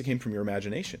unless it came from your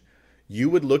imagination. You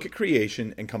would look at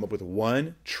creation and come up with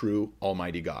one true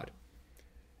almighty God.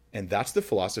 And that's the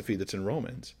philosophy that's in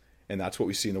Romans. And that's what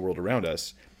we see in the world around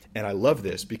us. And I love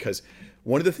this because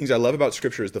one of the things I love about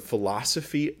Scripture is the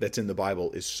philosophy that's in the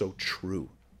Bible is so true.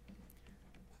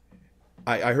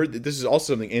 I heard that this is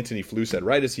also something Antony Flew said,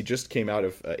 right as he just came out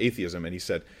of atheism. And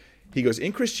he goes,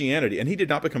 in Christianity, and he did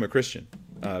not become a Christian,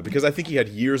 because I think he had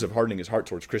years of hardening his heart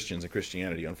towards Christians and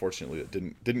Christianity. Unfortunately,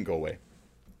 that didn't go away.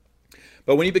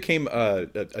 But when he became a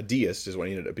deist, is what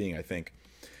he ended up being, I think.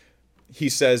 He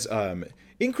says,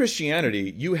 in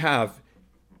Christianity, you have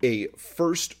a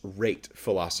first-rate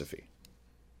philosophy.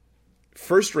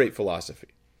 First-rate philosophy.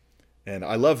 And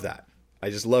I love that. I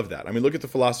just love that. I mean, look at the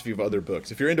philosophy of other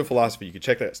books. If you're into philosophy, you can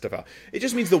check that stuff out. It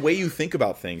just means the way you think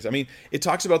about things. I mean, it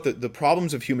talks about the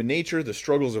problems of human nature, the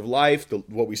struggles of life,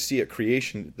 what we see at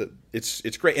creation.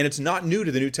 It's great. And it's not new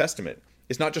to the New Testament.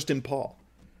 It's not just in Paul.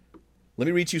 Let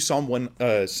me read to you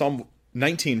Psalm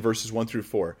 19, verses 1 through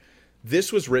 4.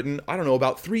 This was written,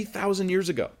 about 3,000 years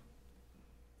ago.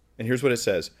 And here's what it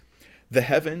says. The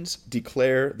heavens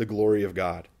declare the glory of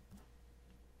God,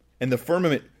 and the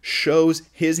firmament shows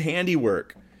his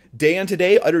handiwork. Day unto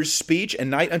day utters speech,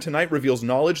 and night unto night reveals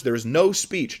knowledge. There is no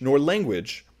speech nor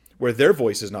language where their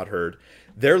voice is not heard.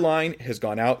 Their line has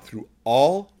gone out through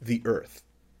all the earth.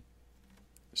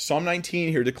 Psalm 19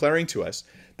 here declaring to us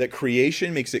that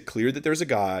creation makes it clear that there's a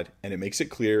God, and it makes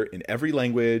it clear in every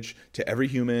language to every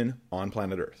human on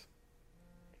planet Earth.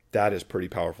 That is pretty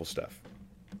powerful stuff.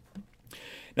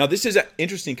 Now, this is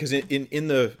interesting because in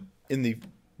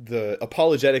the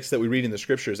apologetics that we read in the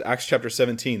scriptures, Acts chapter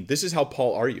 17, this is how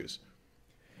Paul argues.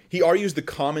 He argues the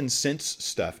common sense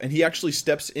stuff, and he actually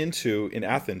steps in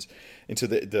Athens, into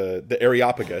the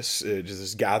Areopagus, just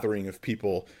this gathering of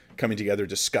people coming together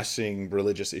discussing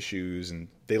religious issues, and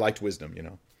they liked wisdom,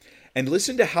 And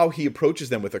listen to how he approaches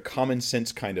them with a common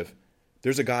sense kind of,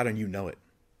 there's a God and you know it.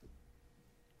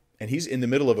 And he's in the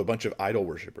middle of a bunch of idol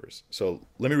worshipers. So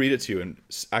let me read it to you in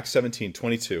Acts 17,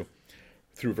 22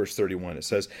 through verse 31. It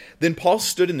says, Then Paul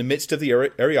stood in the midst of the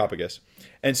Areopagus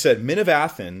and said, Men of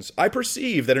Athens, I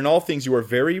perceive that in all things you are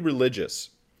very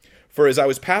religious. For as I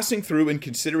was passing through and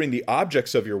considering the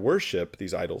objects of your worship,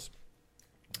 these idols,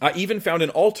 I even found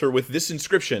an altar with this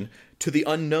inscription, To the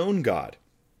unknown God.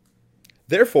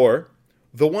 Therefore,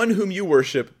 the one whom you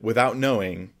worship without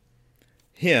knowing,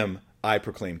 him I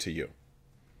proclaim to you.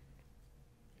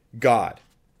 God,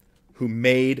 who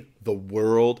made the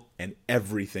world and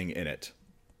everything in it.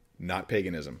 Not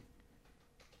paganism.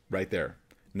 Right there.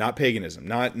 Not paganism.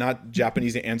 Not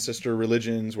Japanese ancestor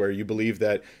religions where you believe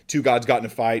that two gods got in a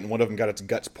fight and one of them got its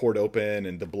guts poured open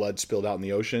and the blood spilled out in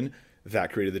the ocean.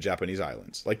 That created the Japanese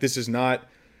islands. Like, we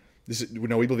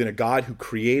believe in a God who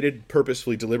created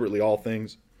purposefully, deliberately all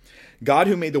things. God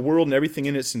who made the world and everything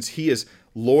in it, since he is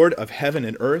Lord of heaven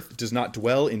and earth, does not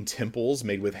dwell in temples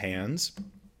made with hands.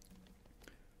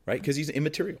 Right? Because he's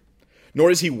immaterial. Nor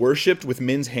is he worshipped with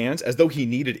men's hands as though he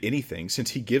needed anything,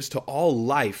 since he gives to all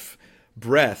life,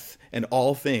 breath, and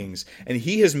all things. And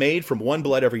he has made from one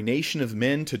blood every nation of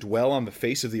men to dwell on the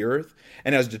face of the earth,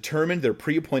 and has determined their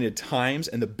pre-appointed times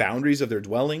and the boundaries of their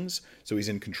dwellings, so he's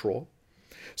in control,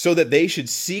 so that they should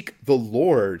seek the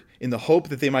Lord in the hope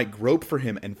that they might grope for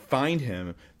him and find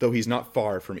him, though he's not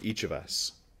far from each of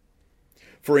us.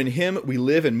 For in him we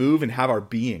live and move and have our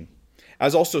being.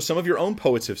 As also some of your own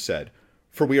poets have said,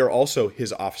 for we are also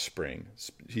his offspring.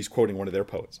 He's quoting one of their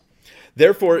poets.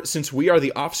 Therefore, since we are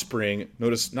the offspring,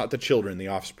 notice not the children, the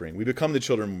offspring. We become the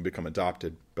children when we become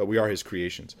adopted, but we are his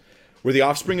creations. We're the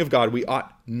offspring of God. We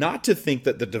ought not to think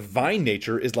that the divine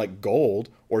nature is like gold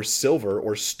or silver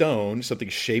or stone, something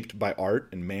shaped by art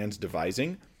and man's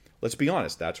devising. Let's be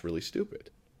honest, that's really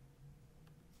stupid.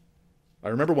 I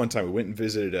remember one time we went and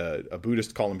visited a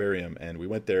Buddhist columbarium, and we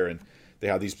went there and they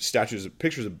have these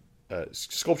pictures of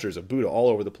sculptures of Buddha all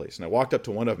over the place. And I walked up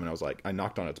to one of them and I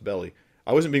knocked on its belly.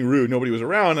 I wasn't being rude. Nobody was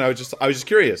around. And I was just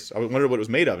curious. I wondered what it was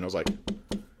made of. And I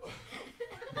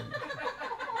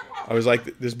was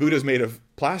like, this Buddha's made of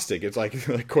plastic. It's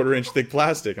like quarter-inch thick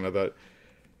plastic. And I thought,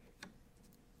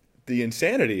 the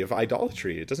insanity of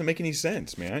idolatry. It doesn't make any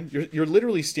sense, man. You're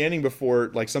literally standing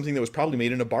before like something that was probably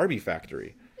made in a Barbie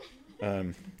factory.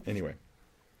 Anyway.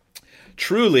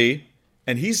 Truly,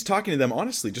 and he's talking to them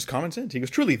honestly, just common sense. He goes,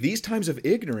 truly, these times of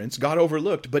ignorance God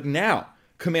overlooked, but now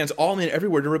commands all men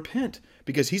everywhere to repent,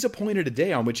 because he's appointed a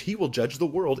day on which he will judge the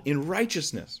world in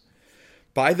righteousness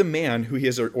By the man who he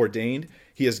has ordained,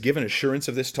 he has given assurance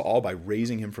of this to all by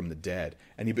raising him from the dead.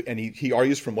 And he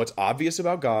argues from what's obvious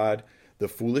about God, the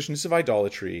foolishness of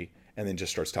idolatry, and then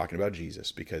just starts talking about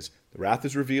Jesus, because the wrath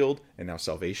is revealed and now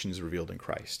salvation is revealed in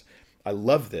Christ. I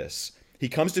love this. He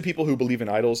comes to people who believe in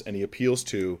idols and he appeals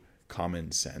to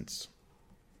common sense.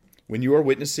 When you are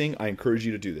witnessing, I encourage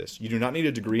you to do this. You do not need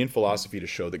a degree in philosophy to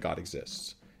show that God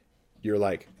exists. You're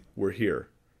like, we're here.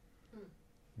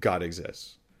 God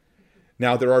exists.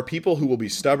 Now, there are people who will be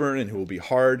stubborn and who will be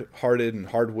hard-hearted and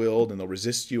hard-willed, and they'll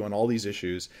resist you on all these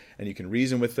issues, and you can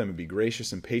reason with them and be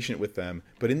gracious and patient with them,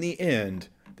 but in the end,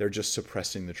 they're just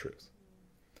suppressing the truth.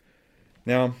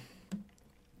 Now,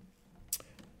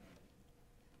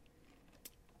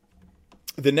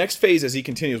 the next phase as he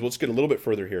continues, let's get a little bit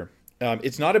further here.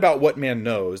 It's not about what man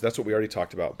knows, that's what we already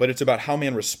talked about, but it's about how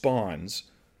man responds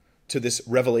to this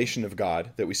revelation of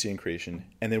God that we see in creation,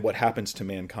 and then what happens to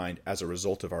mankind as a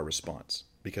result of our response,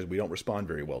 because we don't respond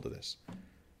very well to this.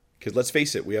 Because let's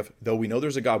face it, though we know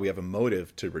there's a God, we have a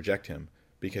motive to reject him,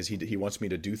 because he wants me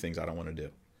to do things I don't want to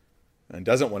do, and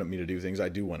doesn't want me to do things I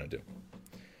do want to do.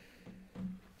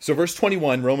 So verse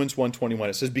 21, Romans 1:21,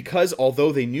 it says, because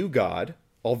although they knew God,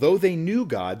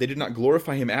 they did not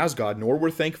glorify him as God, nor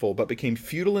were thankful, but became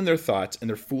futile in their thoughts, and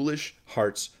their foolish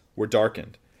hearts were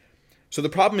darkened. So the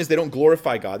problem is they don't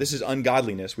glorify God. This is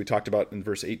ungodliness we talked about in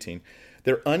verse 18.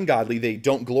 They're ungodly. They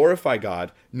don't glorify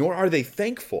God, nor are they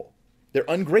thankful. They're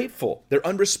ungrateful. They're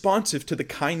unresponsive to the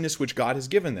kindness which God has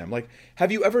given them. Like, have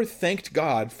you ever thanked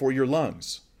God for your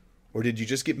lungs? Or did you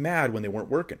just get mad when they weren't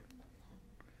working?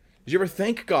 Did you ever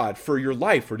thank God for your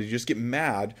life? Or did you just get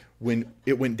mad when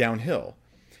it went downhill?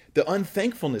 The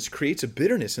unthankfulness creates a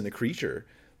bitterness in the creature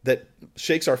that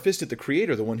shakes our fist at the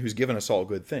Creator, the one who's given us all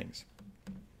good things.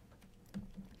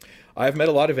 I've met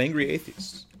a lot of angry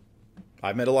atheists.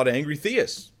 I've met a lot of angry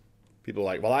theists. People are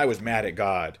like, well, I was mad at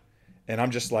God. And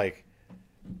I'm just like,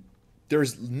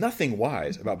 there's nothing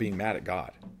wise about being mad at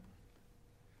God.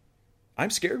 I'm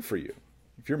scared for you.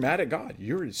 If you're mad at God,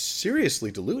 you're seriously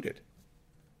deluded.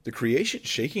 The creation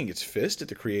shaking its fist at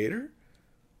the Creator?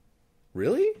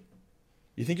 Really?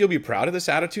 You think you'll be proud of this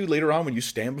attitude later on when you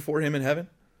stand before him in heaven?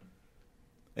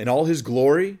 In all his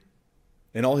glory?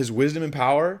 In all his wisdom and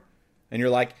power? And you're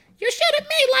like, you should have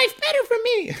made life better for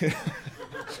me.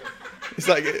 It's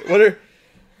like,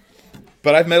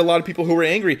 But I've met a lot of people who were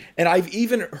angry. And I've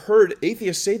even heard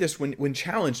atheists say this when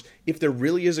challenged. If there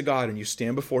really is a God and you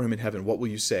stand before him in heaven, what will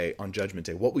you say on Judgment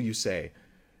Day? What will you say?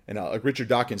 And Richard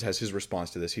Dawkins has his response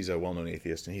to this. He's a well-known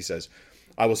atheist. And he says,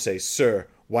 I will say, sir,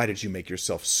 why did you make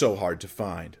yourself so hard to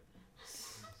find?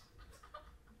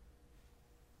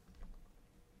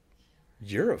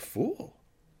 You're a fool.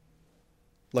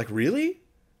 Like, really?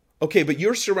 Okay, but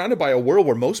you're surrounded by a world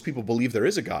where most people believe there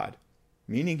is a God,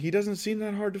 meaning he doesn't seem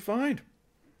that hard to find.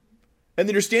 And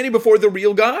then you're standing before the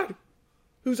real God,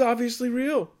 who's obviously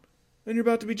real, and you're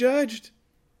about to be judged,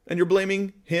 and you're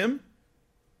blaming him?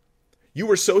 You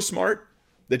were so smart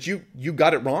that you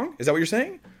got it wrong? Is that what you're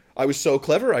saying? I was so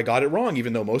clever, I got it wrong,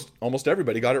 even though almost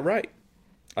everybody got it right.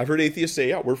 I've heard atheists say,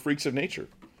 yeah, we're freaks of nature.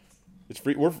 It's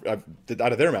free. Out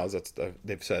of their mouths,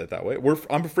 they've said it that way.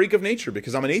 I'm a freak of nature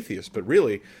because I'm an atheist, but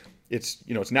really, it's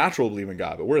natural to believe in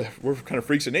God. But we're kind of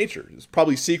freaks of nature. It's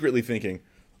probably secretly thinking,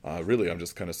 really, I'm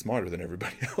just kind of smarter than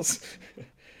everybody else.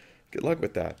 Good luck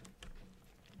with that.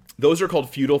 Those are called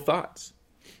futile thoughts.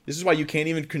 This is why you can't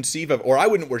even conceive of, or I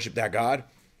wouldn't worship that God.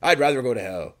 I'd rather go to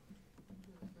hell.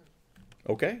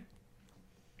 Okay,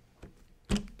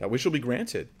 that wish will be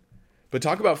granted. But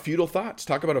talk about futile thoughts.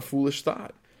 Talk about a foolish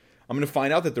thought. I'm going to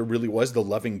find out that there really was the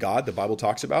loving God the Bible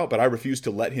talks about, but I refuse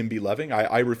to let him be loving.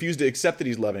 I refuse to accept that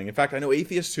he's loving. In fact, I know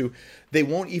atheists who, they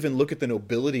won't even look at the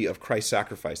nobility of Christ's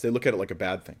sacrifice. They look at it like a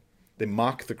bad thing. They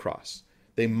mock the cross.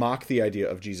 They mock the idea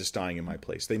of Jesus dying in my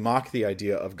place. They mock the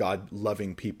idea of God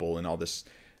loving people and all this.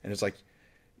 And it's like,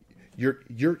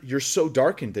 you're so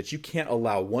darkened that you can't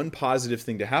allow one positive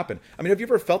thing to happen. I mean, have you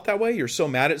ever felt that way? You're so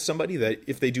mad at somebody that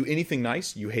if they do anything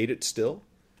nice, you hate it still?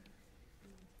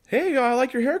 Hey, I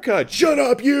like your haircut. Shut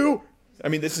up, you! I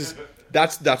mean, that's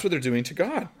what they're doing to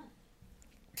God.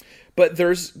 But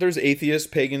there's atheists,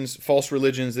 pagans, false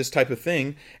religions, this type of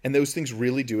thing, and those things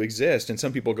really do exist. And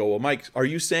some people go, well, Mike, are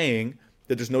you saying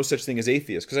that there's no such thing as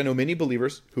atheists? Because I know many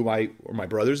believers or my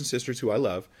brothers and sisters who I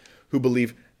love, who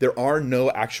believe there are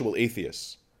no actual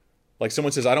atheists. Like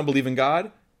someone says, I don't believe in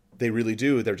God. They really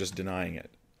do. They're just denying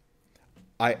it.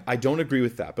 I don't agree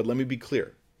with that, but let me be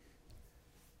clear.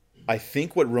 I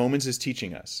think what Romans is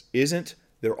teaching us isn't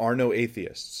there are no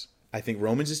atheists. I think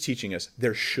Romans is teaching us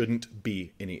there shouldn't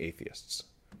be any atheists.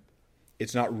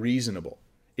 It's not reasonable.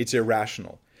 It's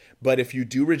irrational. But if you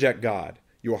do reject God,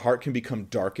 your heart can become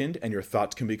darkened and your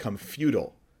thoughts can become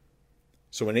futile.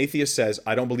 So when an atheist says,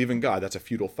 I don't believe in God, that's a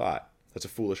futile thought. That's a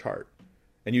foolish heart.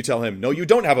 And you tell him, no, you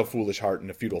don't have a foolish heart and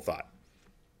a futile thought.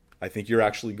 I think you're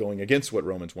actually going against what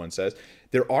Romans 1 says.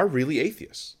 There are really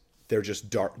atheists. They're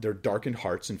just they're darkened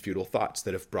hearts and futile thoughts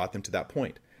that have brought them to that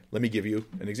point. Let me give you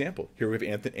an example. Here we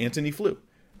have Antony Flew.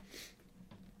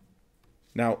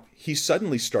 Now, he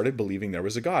suddenly started believing there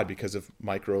was a God because of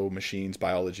micro machines,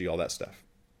 biology, all that stuff.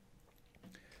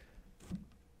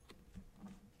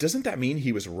 Doesn't that mean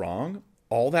he was wrong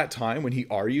all that time when he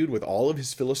argued with all of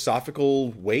his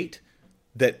philosophical weight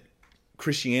that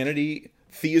Christianity,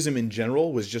 theism in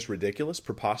general, was just ridiculous,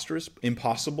 preposterous,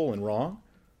 impossible, and wrong?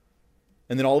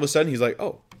 And then all of a sudden he's like,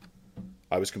 oh,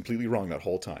 I was completely wrong that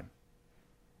whole time.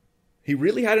 He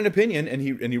really had an opinion, and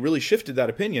he really shifted that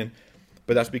opinion,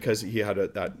 but that's because he had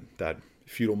that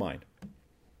futile mind.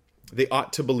 They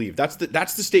ought to believe. That's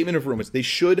the statement of Romans. They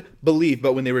should believe,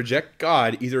 but when they reject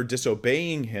God, either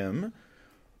disobeying him,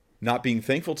 not being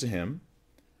thankful to him,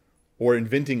 or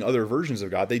inventing other versions of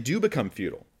God, they do become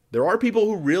futile. There are people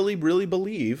who really, really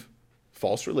believe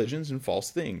false religions and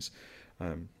false things.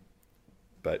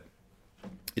 But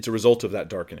it's a result of that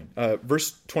darkening.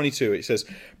 Verse 22, it says,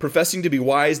 professing to be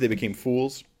wise, they became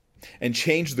fools, and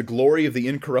changed the glory of the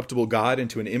incorruptible God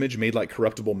into an image made like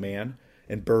corruptible man,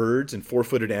 and birds, and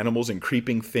four-footed animals, and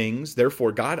creeping things.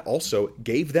 Therefore God also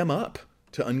gave them up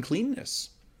to uncleanness,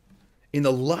 in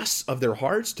the lusts of their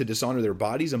hearts, to dishonor their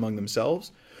bodies among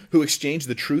themselves, who exchanged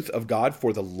the truth of God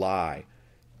for the lie.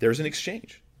 There's an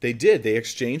exchange. They did. They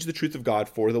exchanged the truth of God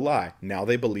for the lie. Now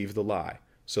they believe the lie.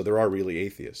 So there are really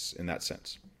atheists in that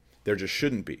sense. There just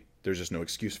shouldn't be. There's just no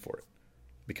excuse for it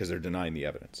because they're denying the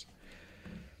evidence.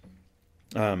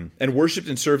 And worshipped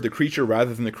and served the creature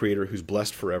rather than the Creator, who's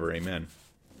blessed forever. Amen.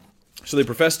 So they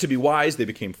professed to be wise. They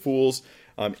became fools.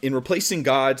 In replacing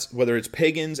gods, whether it's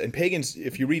pagans, and pagans,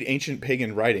 if you read ancient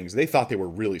pagan writings, they thought they were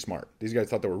really smart. These guys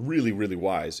thought they were really, really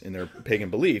wise in their pagan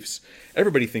beliefs.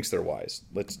 Everybody thinks they're wise.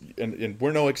 And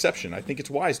we're no exception. I think it's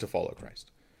wise to follow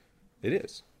Christ. It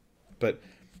is.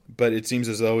 But it seems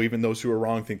as though even those who are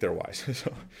wrong think they're wise.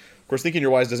 So, of course, thinking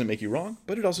you're wise doesn't make you wrong,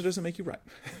 but it also doesn't make you right.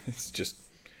 It's just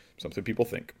something people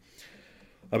think.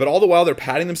 But all the while, they're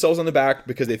patting themselves on the back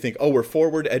because they think, oh, we're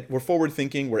forward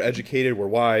thinking, we're educated, we're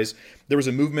wise. There was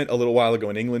a movement a little while ago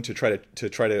in England to try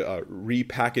to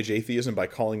repackage atheism by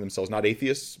calling themselves not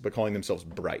atheists, but calling themselves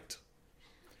bright.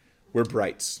 We're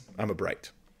brights. I'm a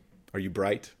bright. Are you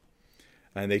bright?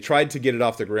 And they tried to get it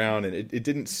off the ground, and it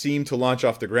didn't seem to launch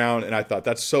off the ground. And I thought,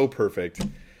 that's so perfect.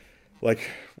 Like,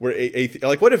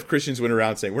 like, what if Christians went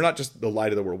around saying, we're not just the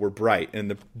light of the world, we're bright.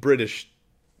 And the British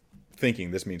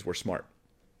thinking, this means we're smart.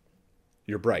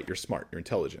 You're bright, you're smart, you're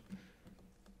intelligent.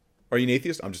 Are you an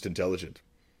atheist? I'm just intelligent.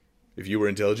 If you were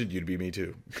intelligent, you'd be me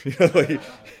too.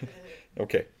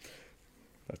 Okay.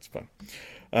 That's fun.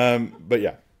 But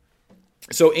yeah.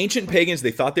 So ancient pagans,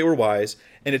 they thought they were wise.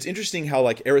 And it's interesting how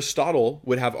like Aristotle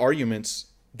would have arguments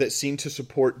that seem to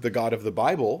support the God of the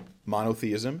Bible,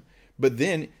 monotheism. But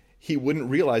then he wouldn't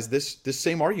realize this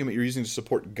same argument you're using to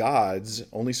support gods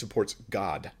only supports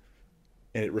God.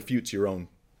 And it refutes your own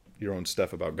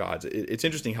stuff about gods. It's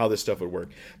interesting how this stuff would work.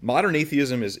 Modern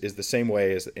atheism is the same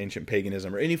way as ancient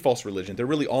paganism or any false religion. They're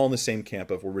really all in the same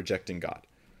camp of we're rejecting God.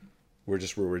 We're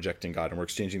rejecting God and we're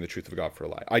exchanging the truth of God for a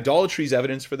lie. Idolatry is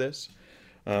evidence for this.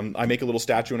 I make a little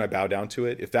statue and I bow down to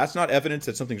it. If that's not evidence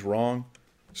that something's wrong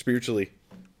spiritually,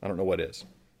 I don't know what is.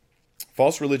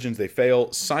 False religions, they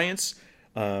fail. Science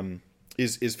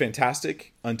is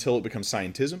fantastic until it becomes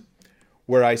scientism,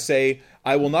 where I say,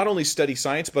 I will not only study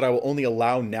science, but I will only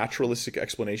allow naturalistic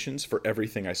explanations for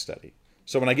everything I study.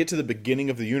 So when I get to the beginning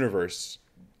of the universe,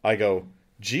 I go,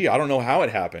 gee, I don't know how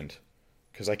it happened,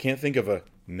 because I can't think of a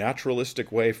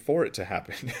naturalistic way for it to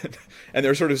happen. And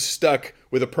they're sort of stuck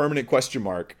with a permanent question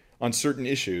mark on certain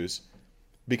issues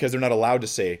because they're not allowed to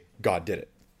say God did it,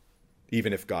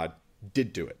 even if God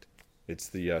did do it. It's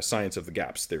the science of the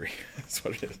gaps theory. That's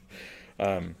what it is.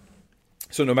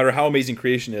 So no matter how amazing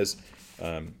creation is,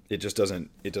 it just doesn't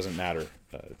matter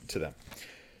to them.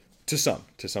 To some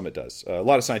it does. A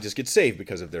lot of scientists get saved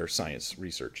because of their science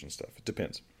research and stuff. It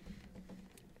depends.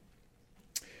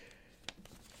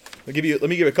 Let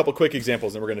me give a couple quick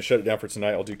examples, and we're going to shut it down for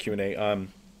tonight. I'll do Q&A.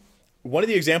 One of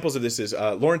the examples of this is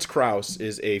Lawrence Krauss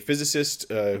is a physicist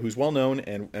who's well known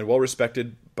and well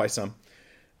respected by some,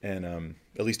 and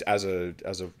at least as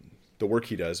the work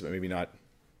he does, but maybe not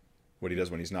what he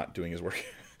does when he's not doing his work.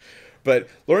 But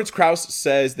Lawrence Krauss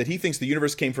says that he thinks the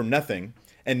universe came from nothing,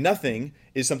 and nothing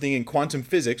is something in quantum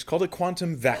physics called a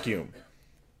quantum vacuum.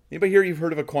 Anybody here, you've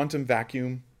heard of a quantum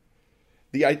vacuum?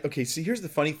 Okay, see, here's the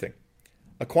funny thing.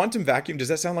 A quantum vacuum, does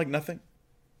that sound like nothing?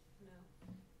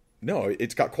 No,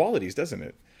 it's got qualities, doesn't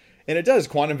it? And it does.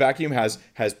 Quantum vacuum has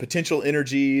potential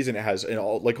energies, and it has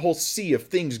like a whole sea of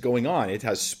things going on. It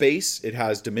has space. It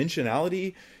has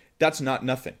dimensionality. That's not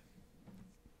nothing.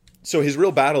 So his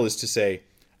real battle is to say,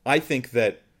 I think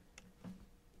that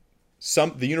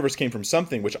the universe came from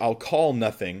something which I'll call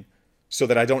nothing, so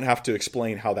that I don't have to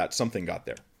explain how that something got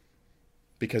there,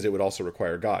 because it would also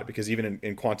require God. Because even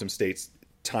in quantum states,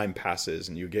 time passes,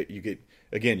 and you get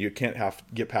again, you can't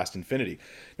get past infinity.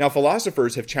 Now,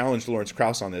 philosophers have challenged Lawrence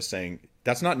Krauss on this, saying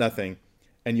that's not nothing,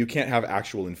 and you can't have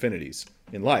actual infinities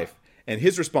in life. And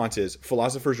his response is,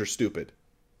 philosophers are stupid.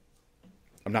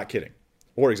 I'm not kidding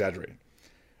or exaggerating.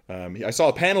 I saw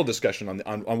a panel discussion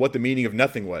on what the meaning of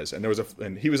nothing was, and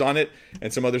and he was on it,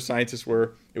 and some other scientists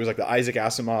were. It was like the Isaac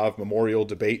Asimov memorial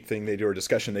debate thing they do, or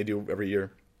discussion they do every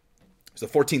year. It's the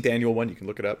 14th annual one. You can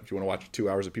look it up if you want to watch 2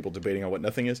 hours of people debating on what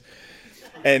nothing is.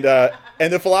 And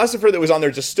the philosopher that was on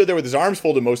there just stood there with his arms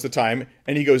folded most of the time,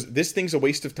 and he goes, "This thing's a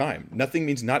waste of time. Nothing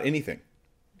means not anything."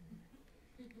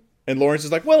 And Lawrence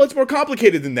is like, "Well, it's more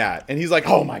complicated than that." And he's like,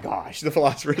 "Oh my gosh," the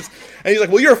philosopher is. And he's like,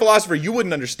 "Well, you're a philosopher. You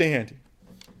wouldn't understand."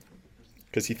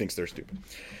 Because he thinks they're stupid.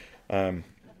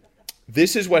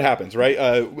 This is what happens,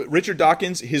 right? Richard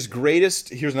Dawkins, here's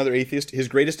another atheist, his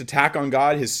greatest attack on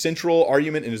God, his central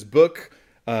argument in his book,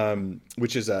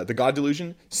 which is The God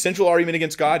Delusion, central argument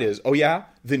against God is, oh yeah,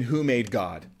 then who made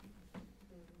God?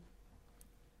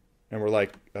 And we're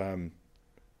like,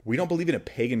 we don't believe in a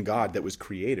pagan God that was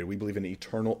created. We believe in an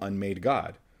eternal, unmade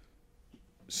God.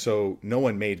 So no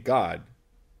one made God.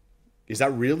 Is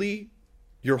that really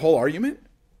your whole argument?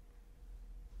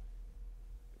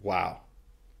 Wow.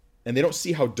 And they don't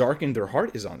see how darkened their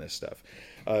heart is on this stuff.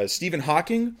 Stephen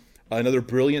Hawking, another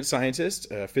brilliant scientist,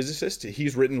 physicist,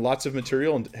 he's written lots of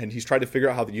material, and he's tried to figure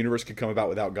out how the universe could come about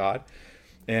without God.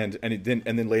 And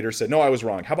then later said, no, I was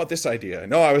wrong. How about this idea?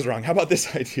 No, I was wrong. How about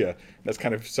this idea? That's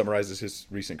kind of summarizes his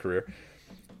recent career.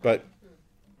 But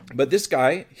this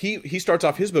guy, he starts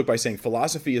off his book by saying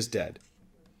philosophy is dead.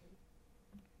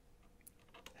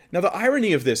 Now, the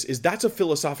irony of this is that's a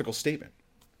philosophical statement.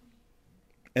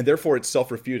 And therefore, it's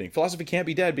self-refuting. Philosophy can't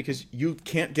be dead because you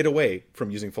can't get away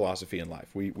from using philosophy in life.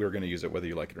 We're going to use it whether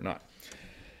you like it or not.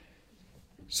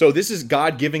 So this is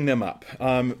God giving them up.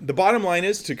 The bottom line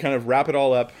is, to kind of wrap it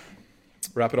all up.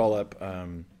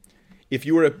 If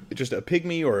you were just a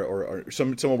pygmy or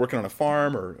someone working on a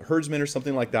farm or a herdsman or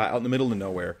something like that out in the middle of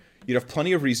nowhere, you'd have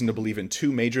plenty of reason to believe in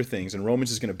two major things. And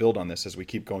Romans is going to build on this as we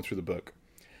keep going through the book.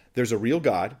 There's a real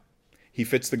God. He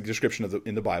fits the description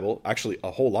in the Bible, actually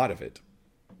a whole lot of it.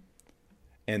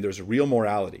 And there's a real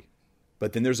morality.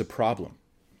 But then there's a problem.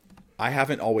 I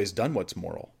haven't always done what's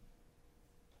moral.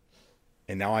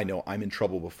 And now I know I'm in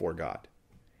trouble before God.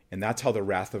 And that's how the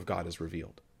wrath of God is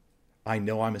revealed. I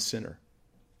know I'm a sinner.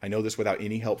 I know this without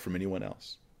any help from anyone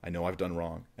else. I know I've done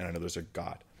wrong, and I know there's a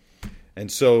God. And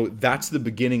so that's the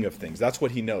beginning of things. That's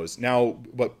what he knows. Now,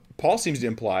 what Paul seems to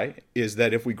imply is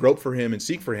that if we grope for him and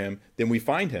seek for him, then we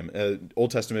find him.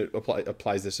 Old Testament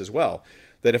applies this as well.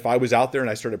 That if I was out there and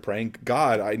I started praying,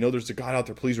 God, I know there's a God out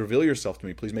there. Please reveal yourself to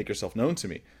me. Please make yourself known to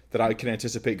me. That I can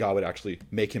anticipate God would actually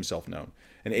make himself known.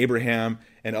 And Abraham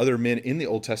and other men in the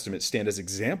Old Testament stand as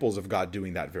examples of God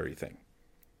doing that very thing.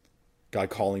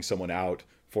 God calling someone out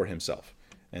for himself.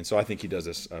 And so I think he does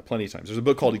this plenty of times. There's a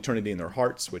book called Eternity in Their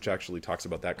Hearts, which actually talks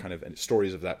about that kind of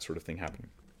stories of that sort of thing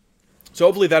happening. So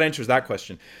hopefully that answers that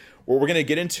question. What we're going to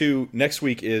get into next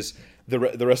week is the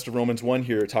rest of Romans 1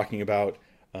 here, talking about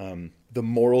the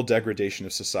moral degradation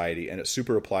of society, and it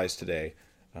super applies today.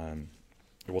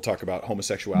 We'll talk about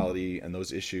homosexuality and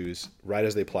those issues right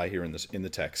as they apply here in the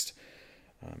text.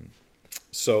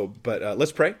 But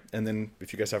let's pray, and then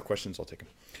if you guys have questions, I'll take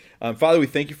them. Father, we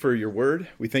thank you for your word.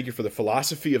 We thank you for the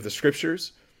philosophy of the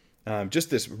scriptures. Just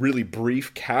this really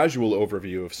brief, casual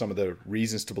overview of some of the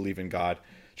reasons to believe in God,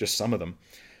 just some of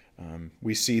them.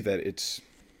 We see that it's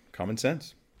common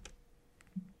sense.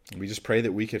 We just pray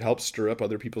that we could help stir up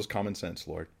other people's common sense,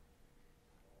 Lord.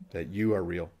 That you are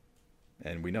real,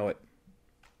 and we know it.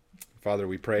 Father,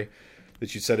 we pray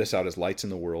that you set us out as lights in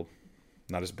the world,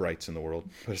 not as brights in the world,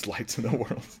 but as lights in the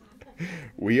world.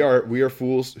 We are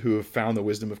fools who have found the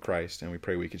wisdom of Christ, and we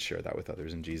pray we could share that with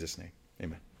others. In Jesus' name,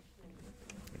 amen.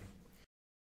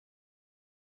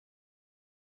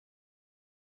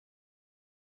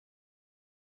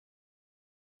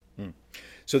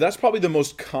 So that's probably the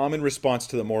most common response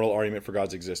to the moral argument for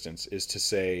God's existence, is to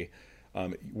say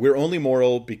we're only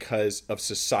moral because of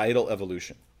societal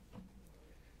evolution.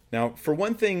 Now, for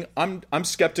one thing, I'm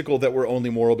skeptical that we're only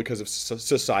moral because of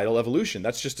societal evolution.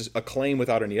 That's just a claim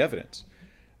without any evidence.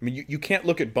 I mean, you can't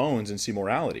look at bones and see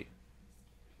morality.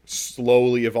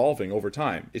 slowly evolving over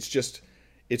time. It's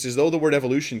as though the word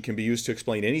evolution can be used to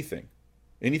explain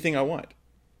anything I want.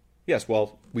 Yes,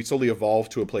 well, we slowly evolve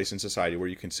to a place in society where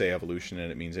you can say evolution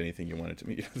and it means anything you want it to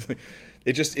mean.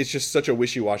 It's just such a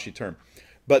wishy-washy term.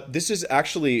 But this is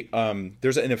actually,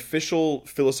 there's an official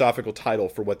philosophical title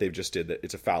for what they've just did. That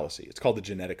it's a fallacy. It's called the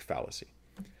genetic fallacy.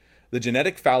 The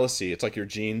genetic fallacy, it's like your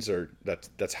genes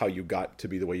that's how you got to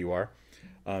be the way you are.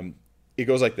 It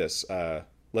goes like this.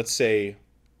 Let's say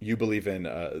you believe in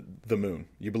the moon.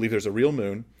 You believe there's a real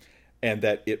moon and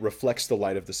that it reflects the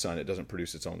light of the sun. It doesn't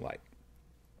produce its own light.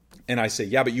 And I say,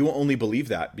 yeah, but you only believe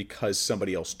that because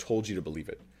somebody else told you to believe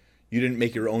it. You didn't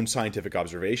make your own scientific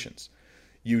observations.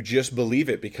 You just believe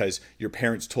it because your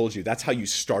parents told you. That's how you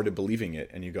started believing it.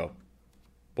 And you go,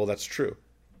 well, that's true.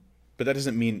 But that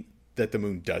doesn't mean that the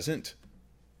moon doesn't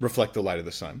reflect the light of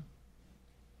the sun.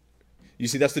 You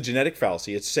see, that's the genetic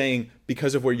fallacy. It's saying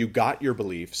because of where you got your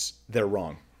beliefs, they're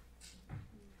wrong.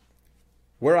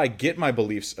 Where I get my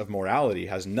beliefs of morality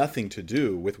has nothing to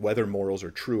do with whether morals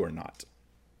are true or not.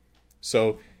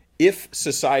 So if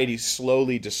society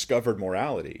slowly discovered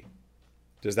morality,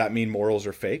 does that mean morals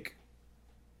are fake?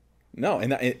 No,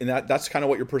 and that's kind of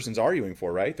what your person's arguing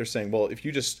for, right? They're saying, well,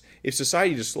 if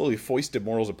society just slowly foisted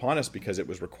morals upon us because it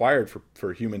was required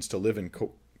for humans to live and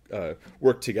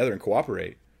work together and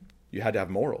cooperate, you had to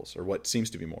have morals, or what seems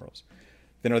to be morals.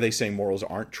 Then are they saying morals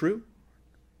aren't true?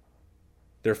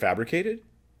 They're fabricated?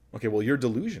 Okay, well, you're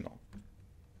delusional.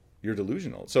 You're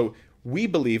delusional. So we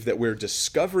believe that we're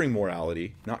discovering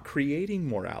morality, not creating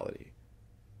morality.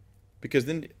 Because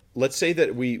then, let's say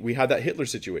that we had that Hitler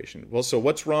situation. Well, so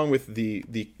what's wrong with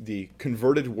the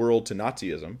converted world to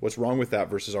Nazism? What's wrong with that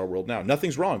versus our world now?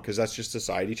 Nothing's wrong, because that's just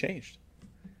society changed.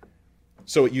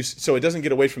 So it doesn't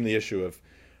get away from the issue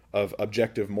of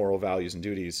objective moral values and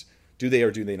duties. Do they or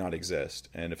do they not exist?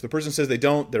 And if the person says they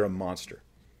don't, they're a monster.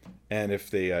 And if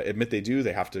they admit they do,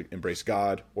 they have to embrace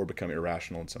God or become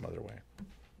irrational in some other way.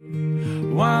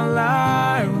 While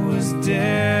I was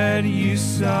dead, you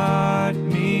sought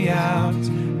me out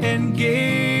and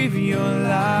gave your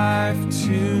life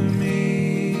to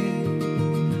me.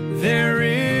 There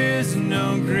is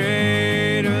no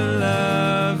greater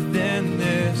love than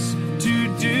this,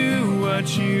 to do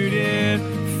what you did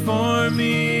for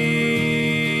me.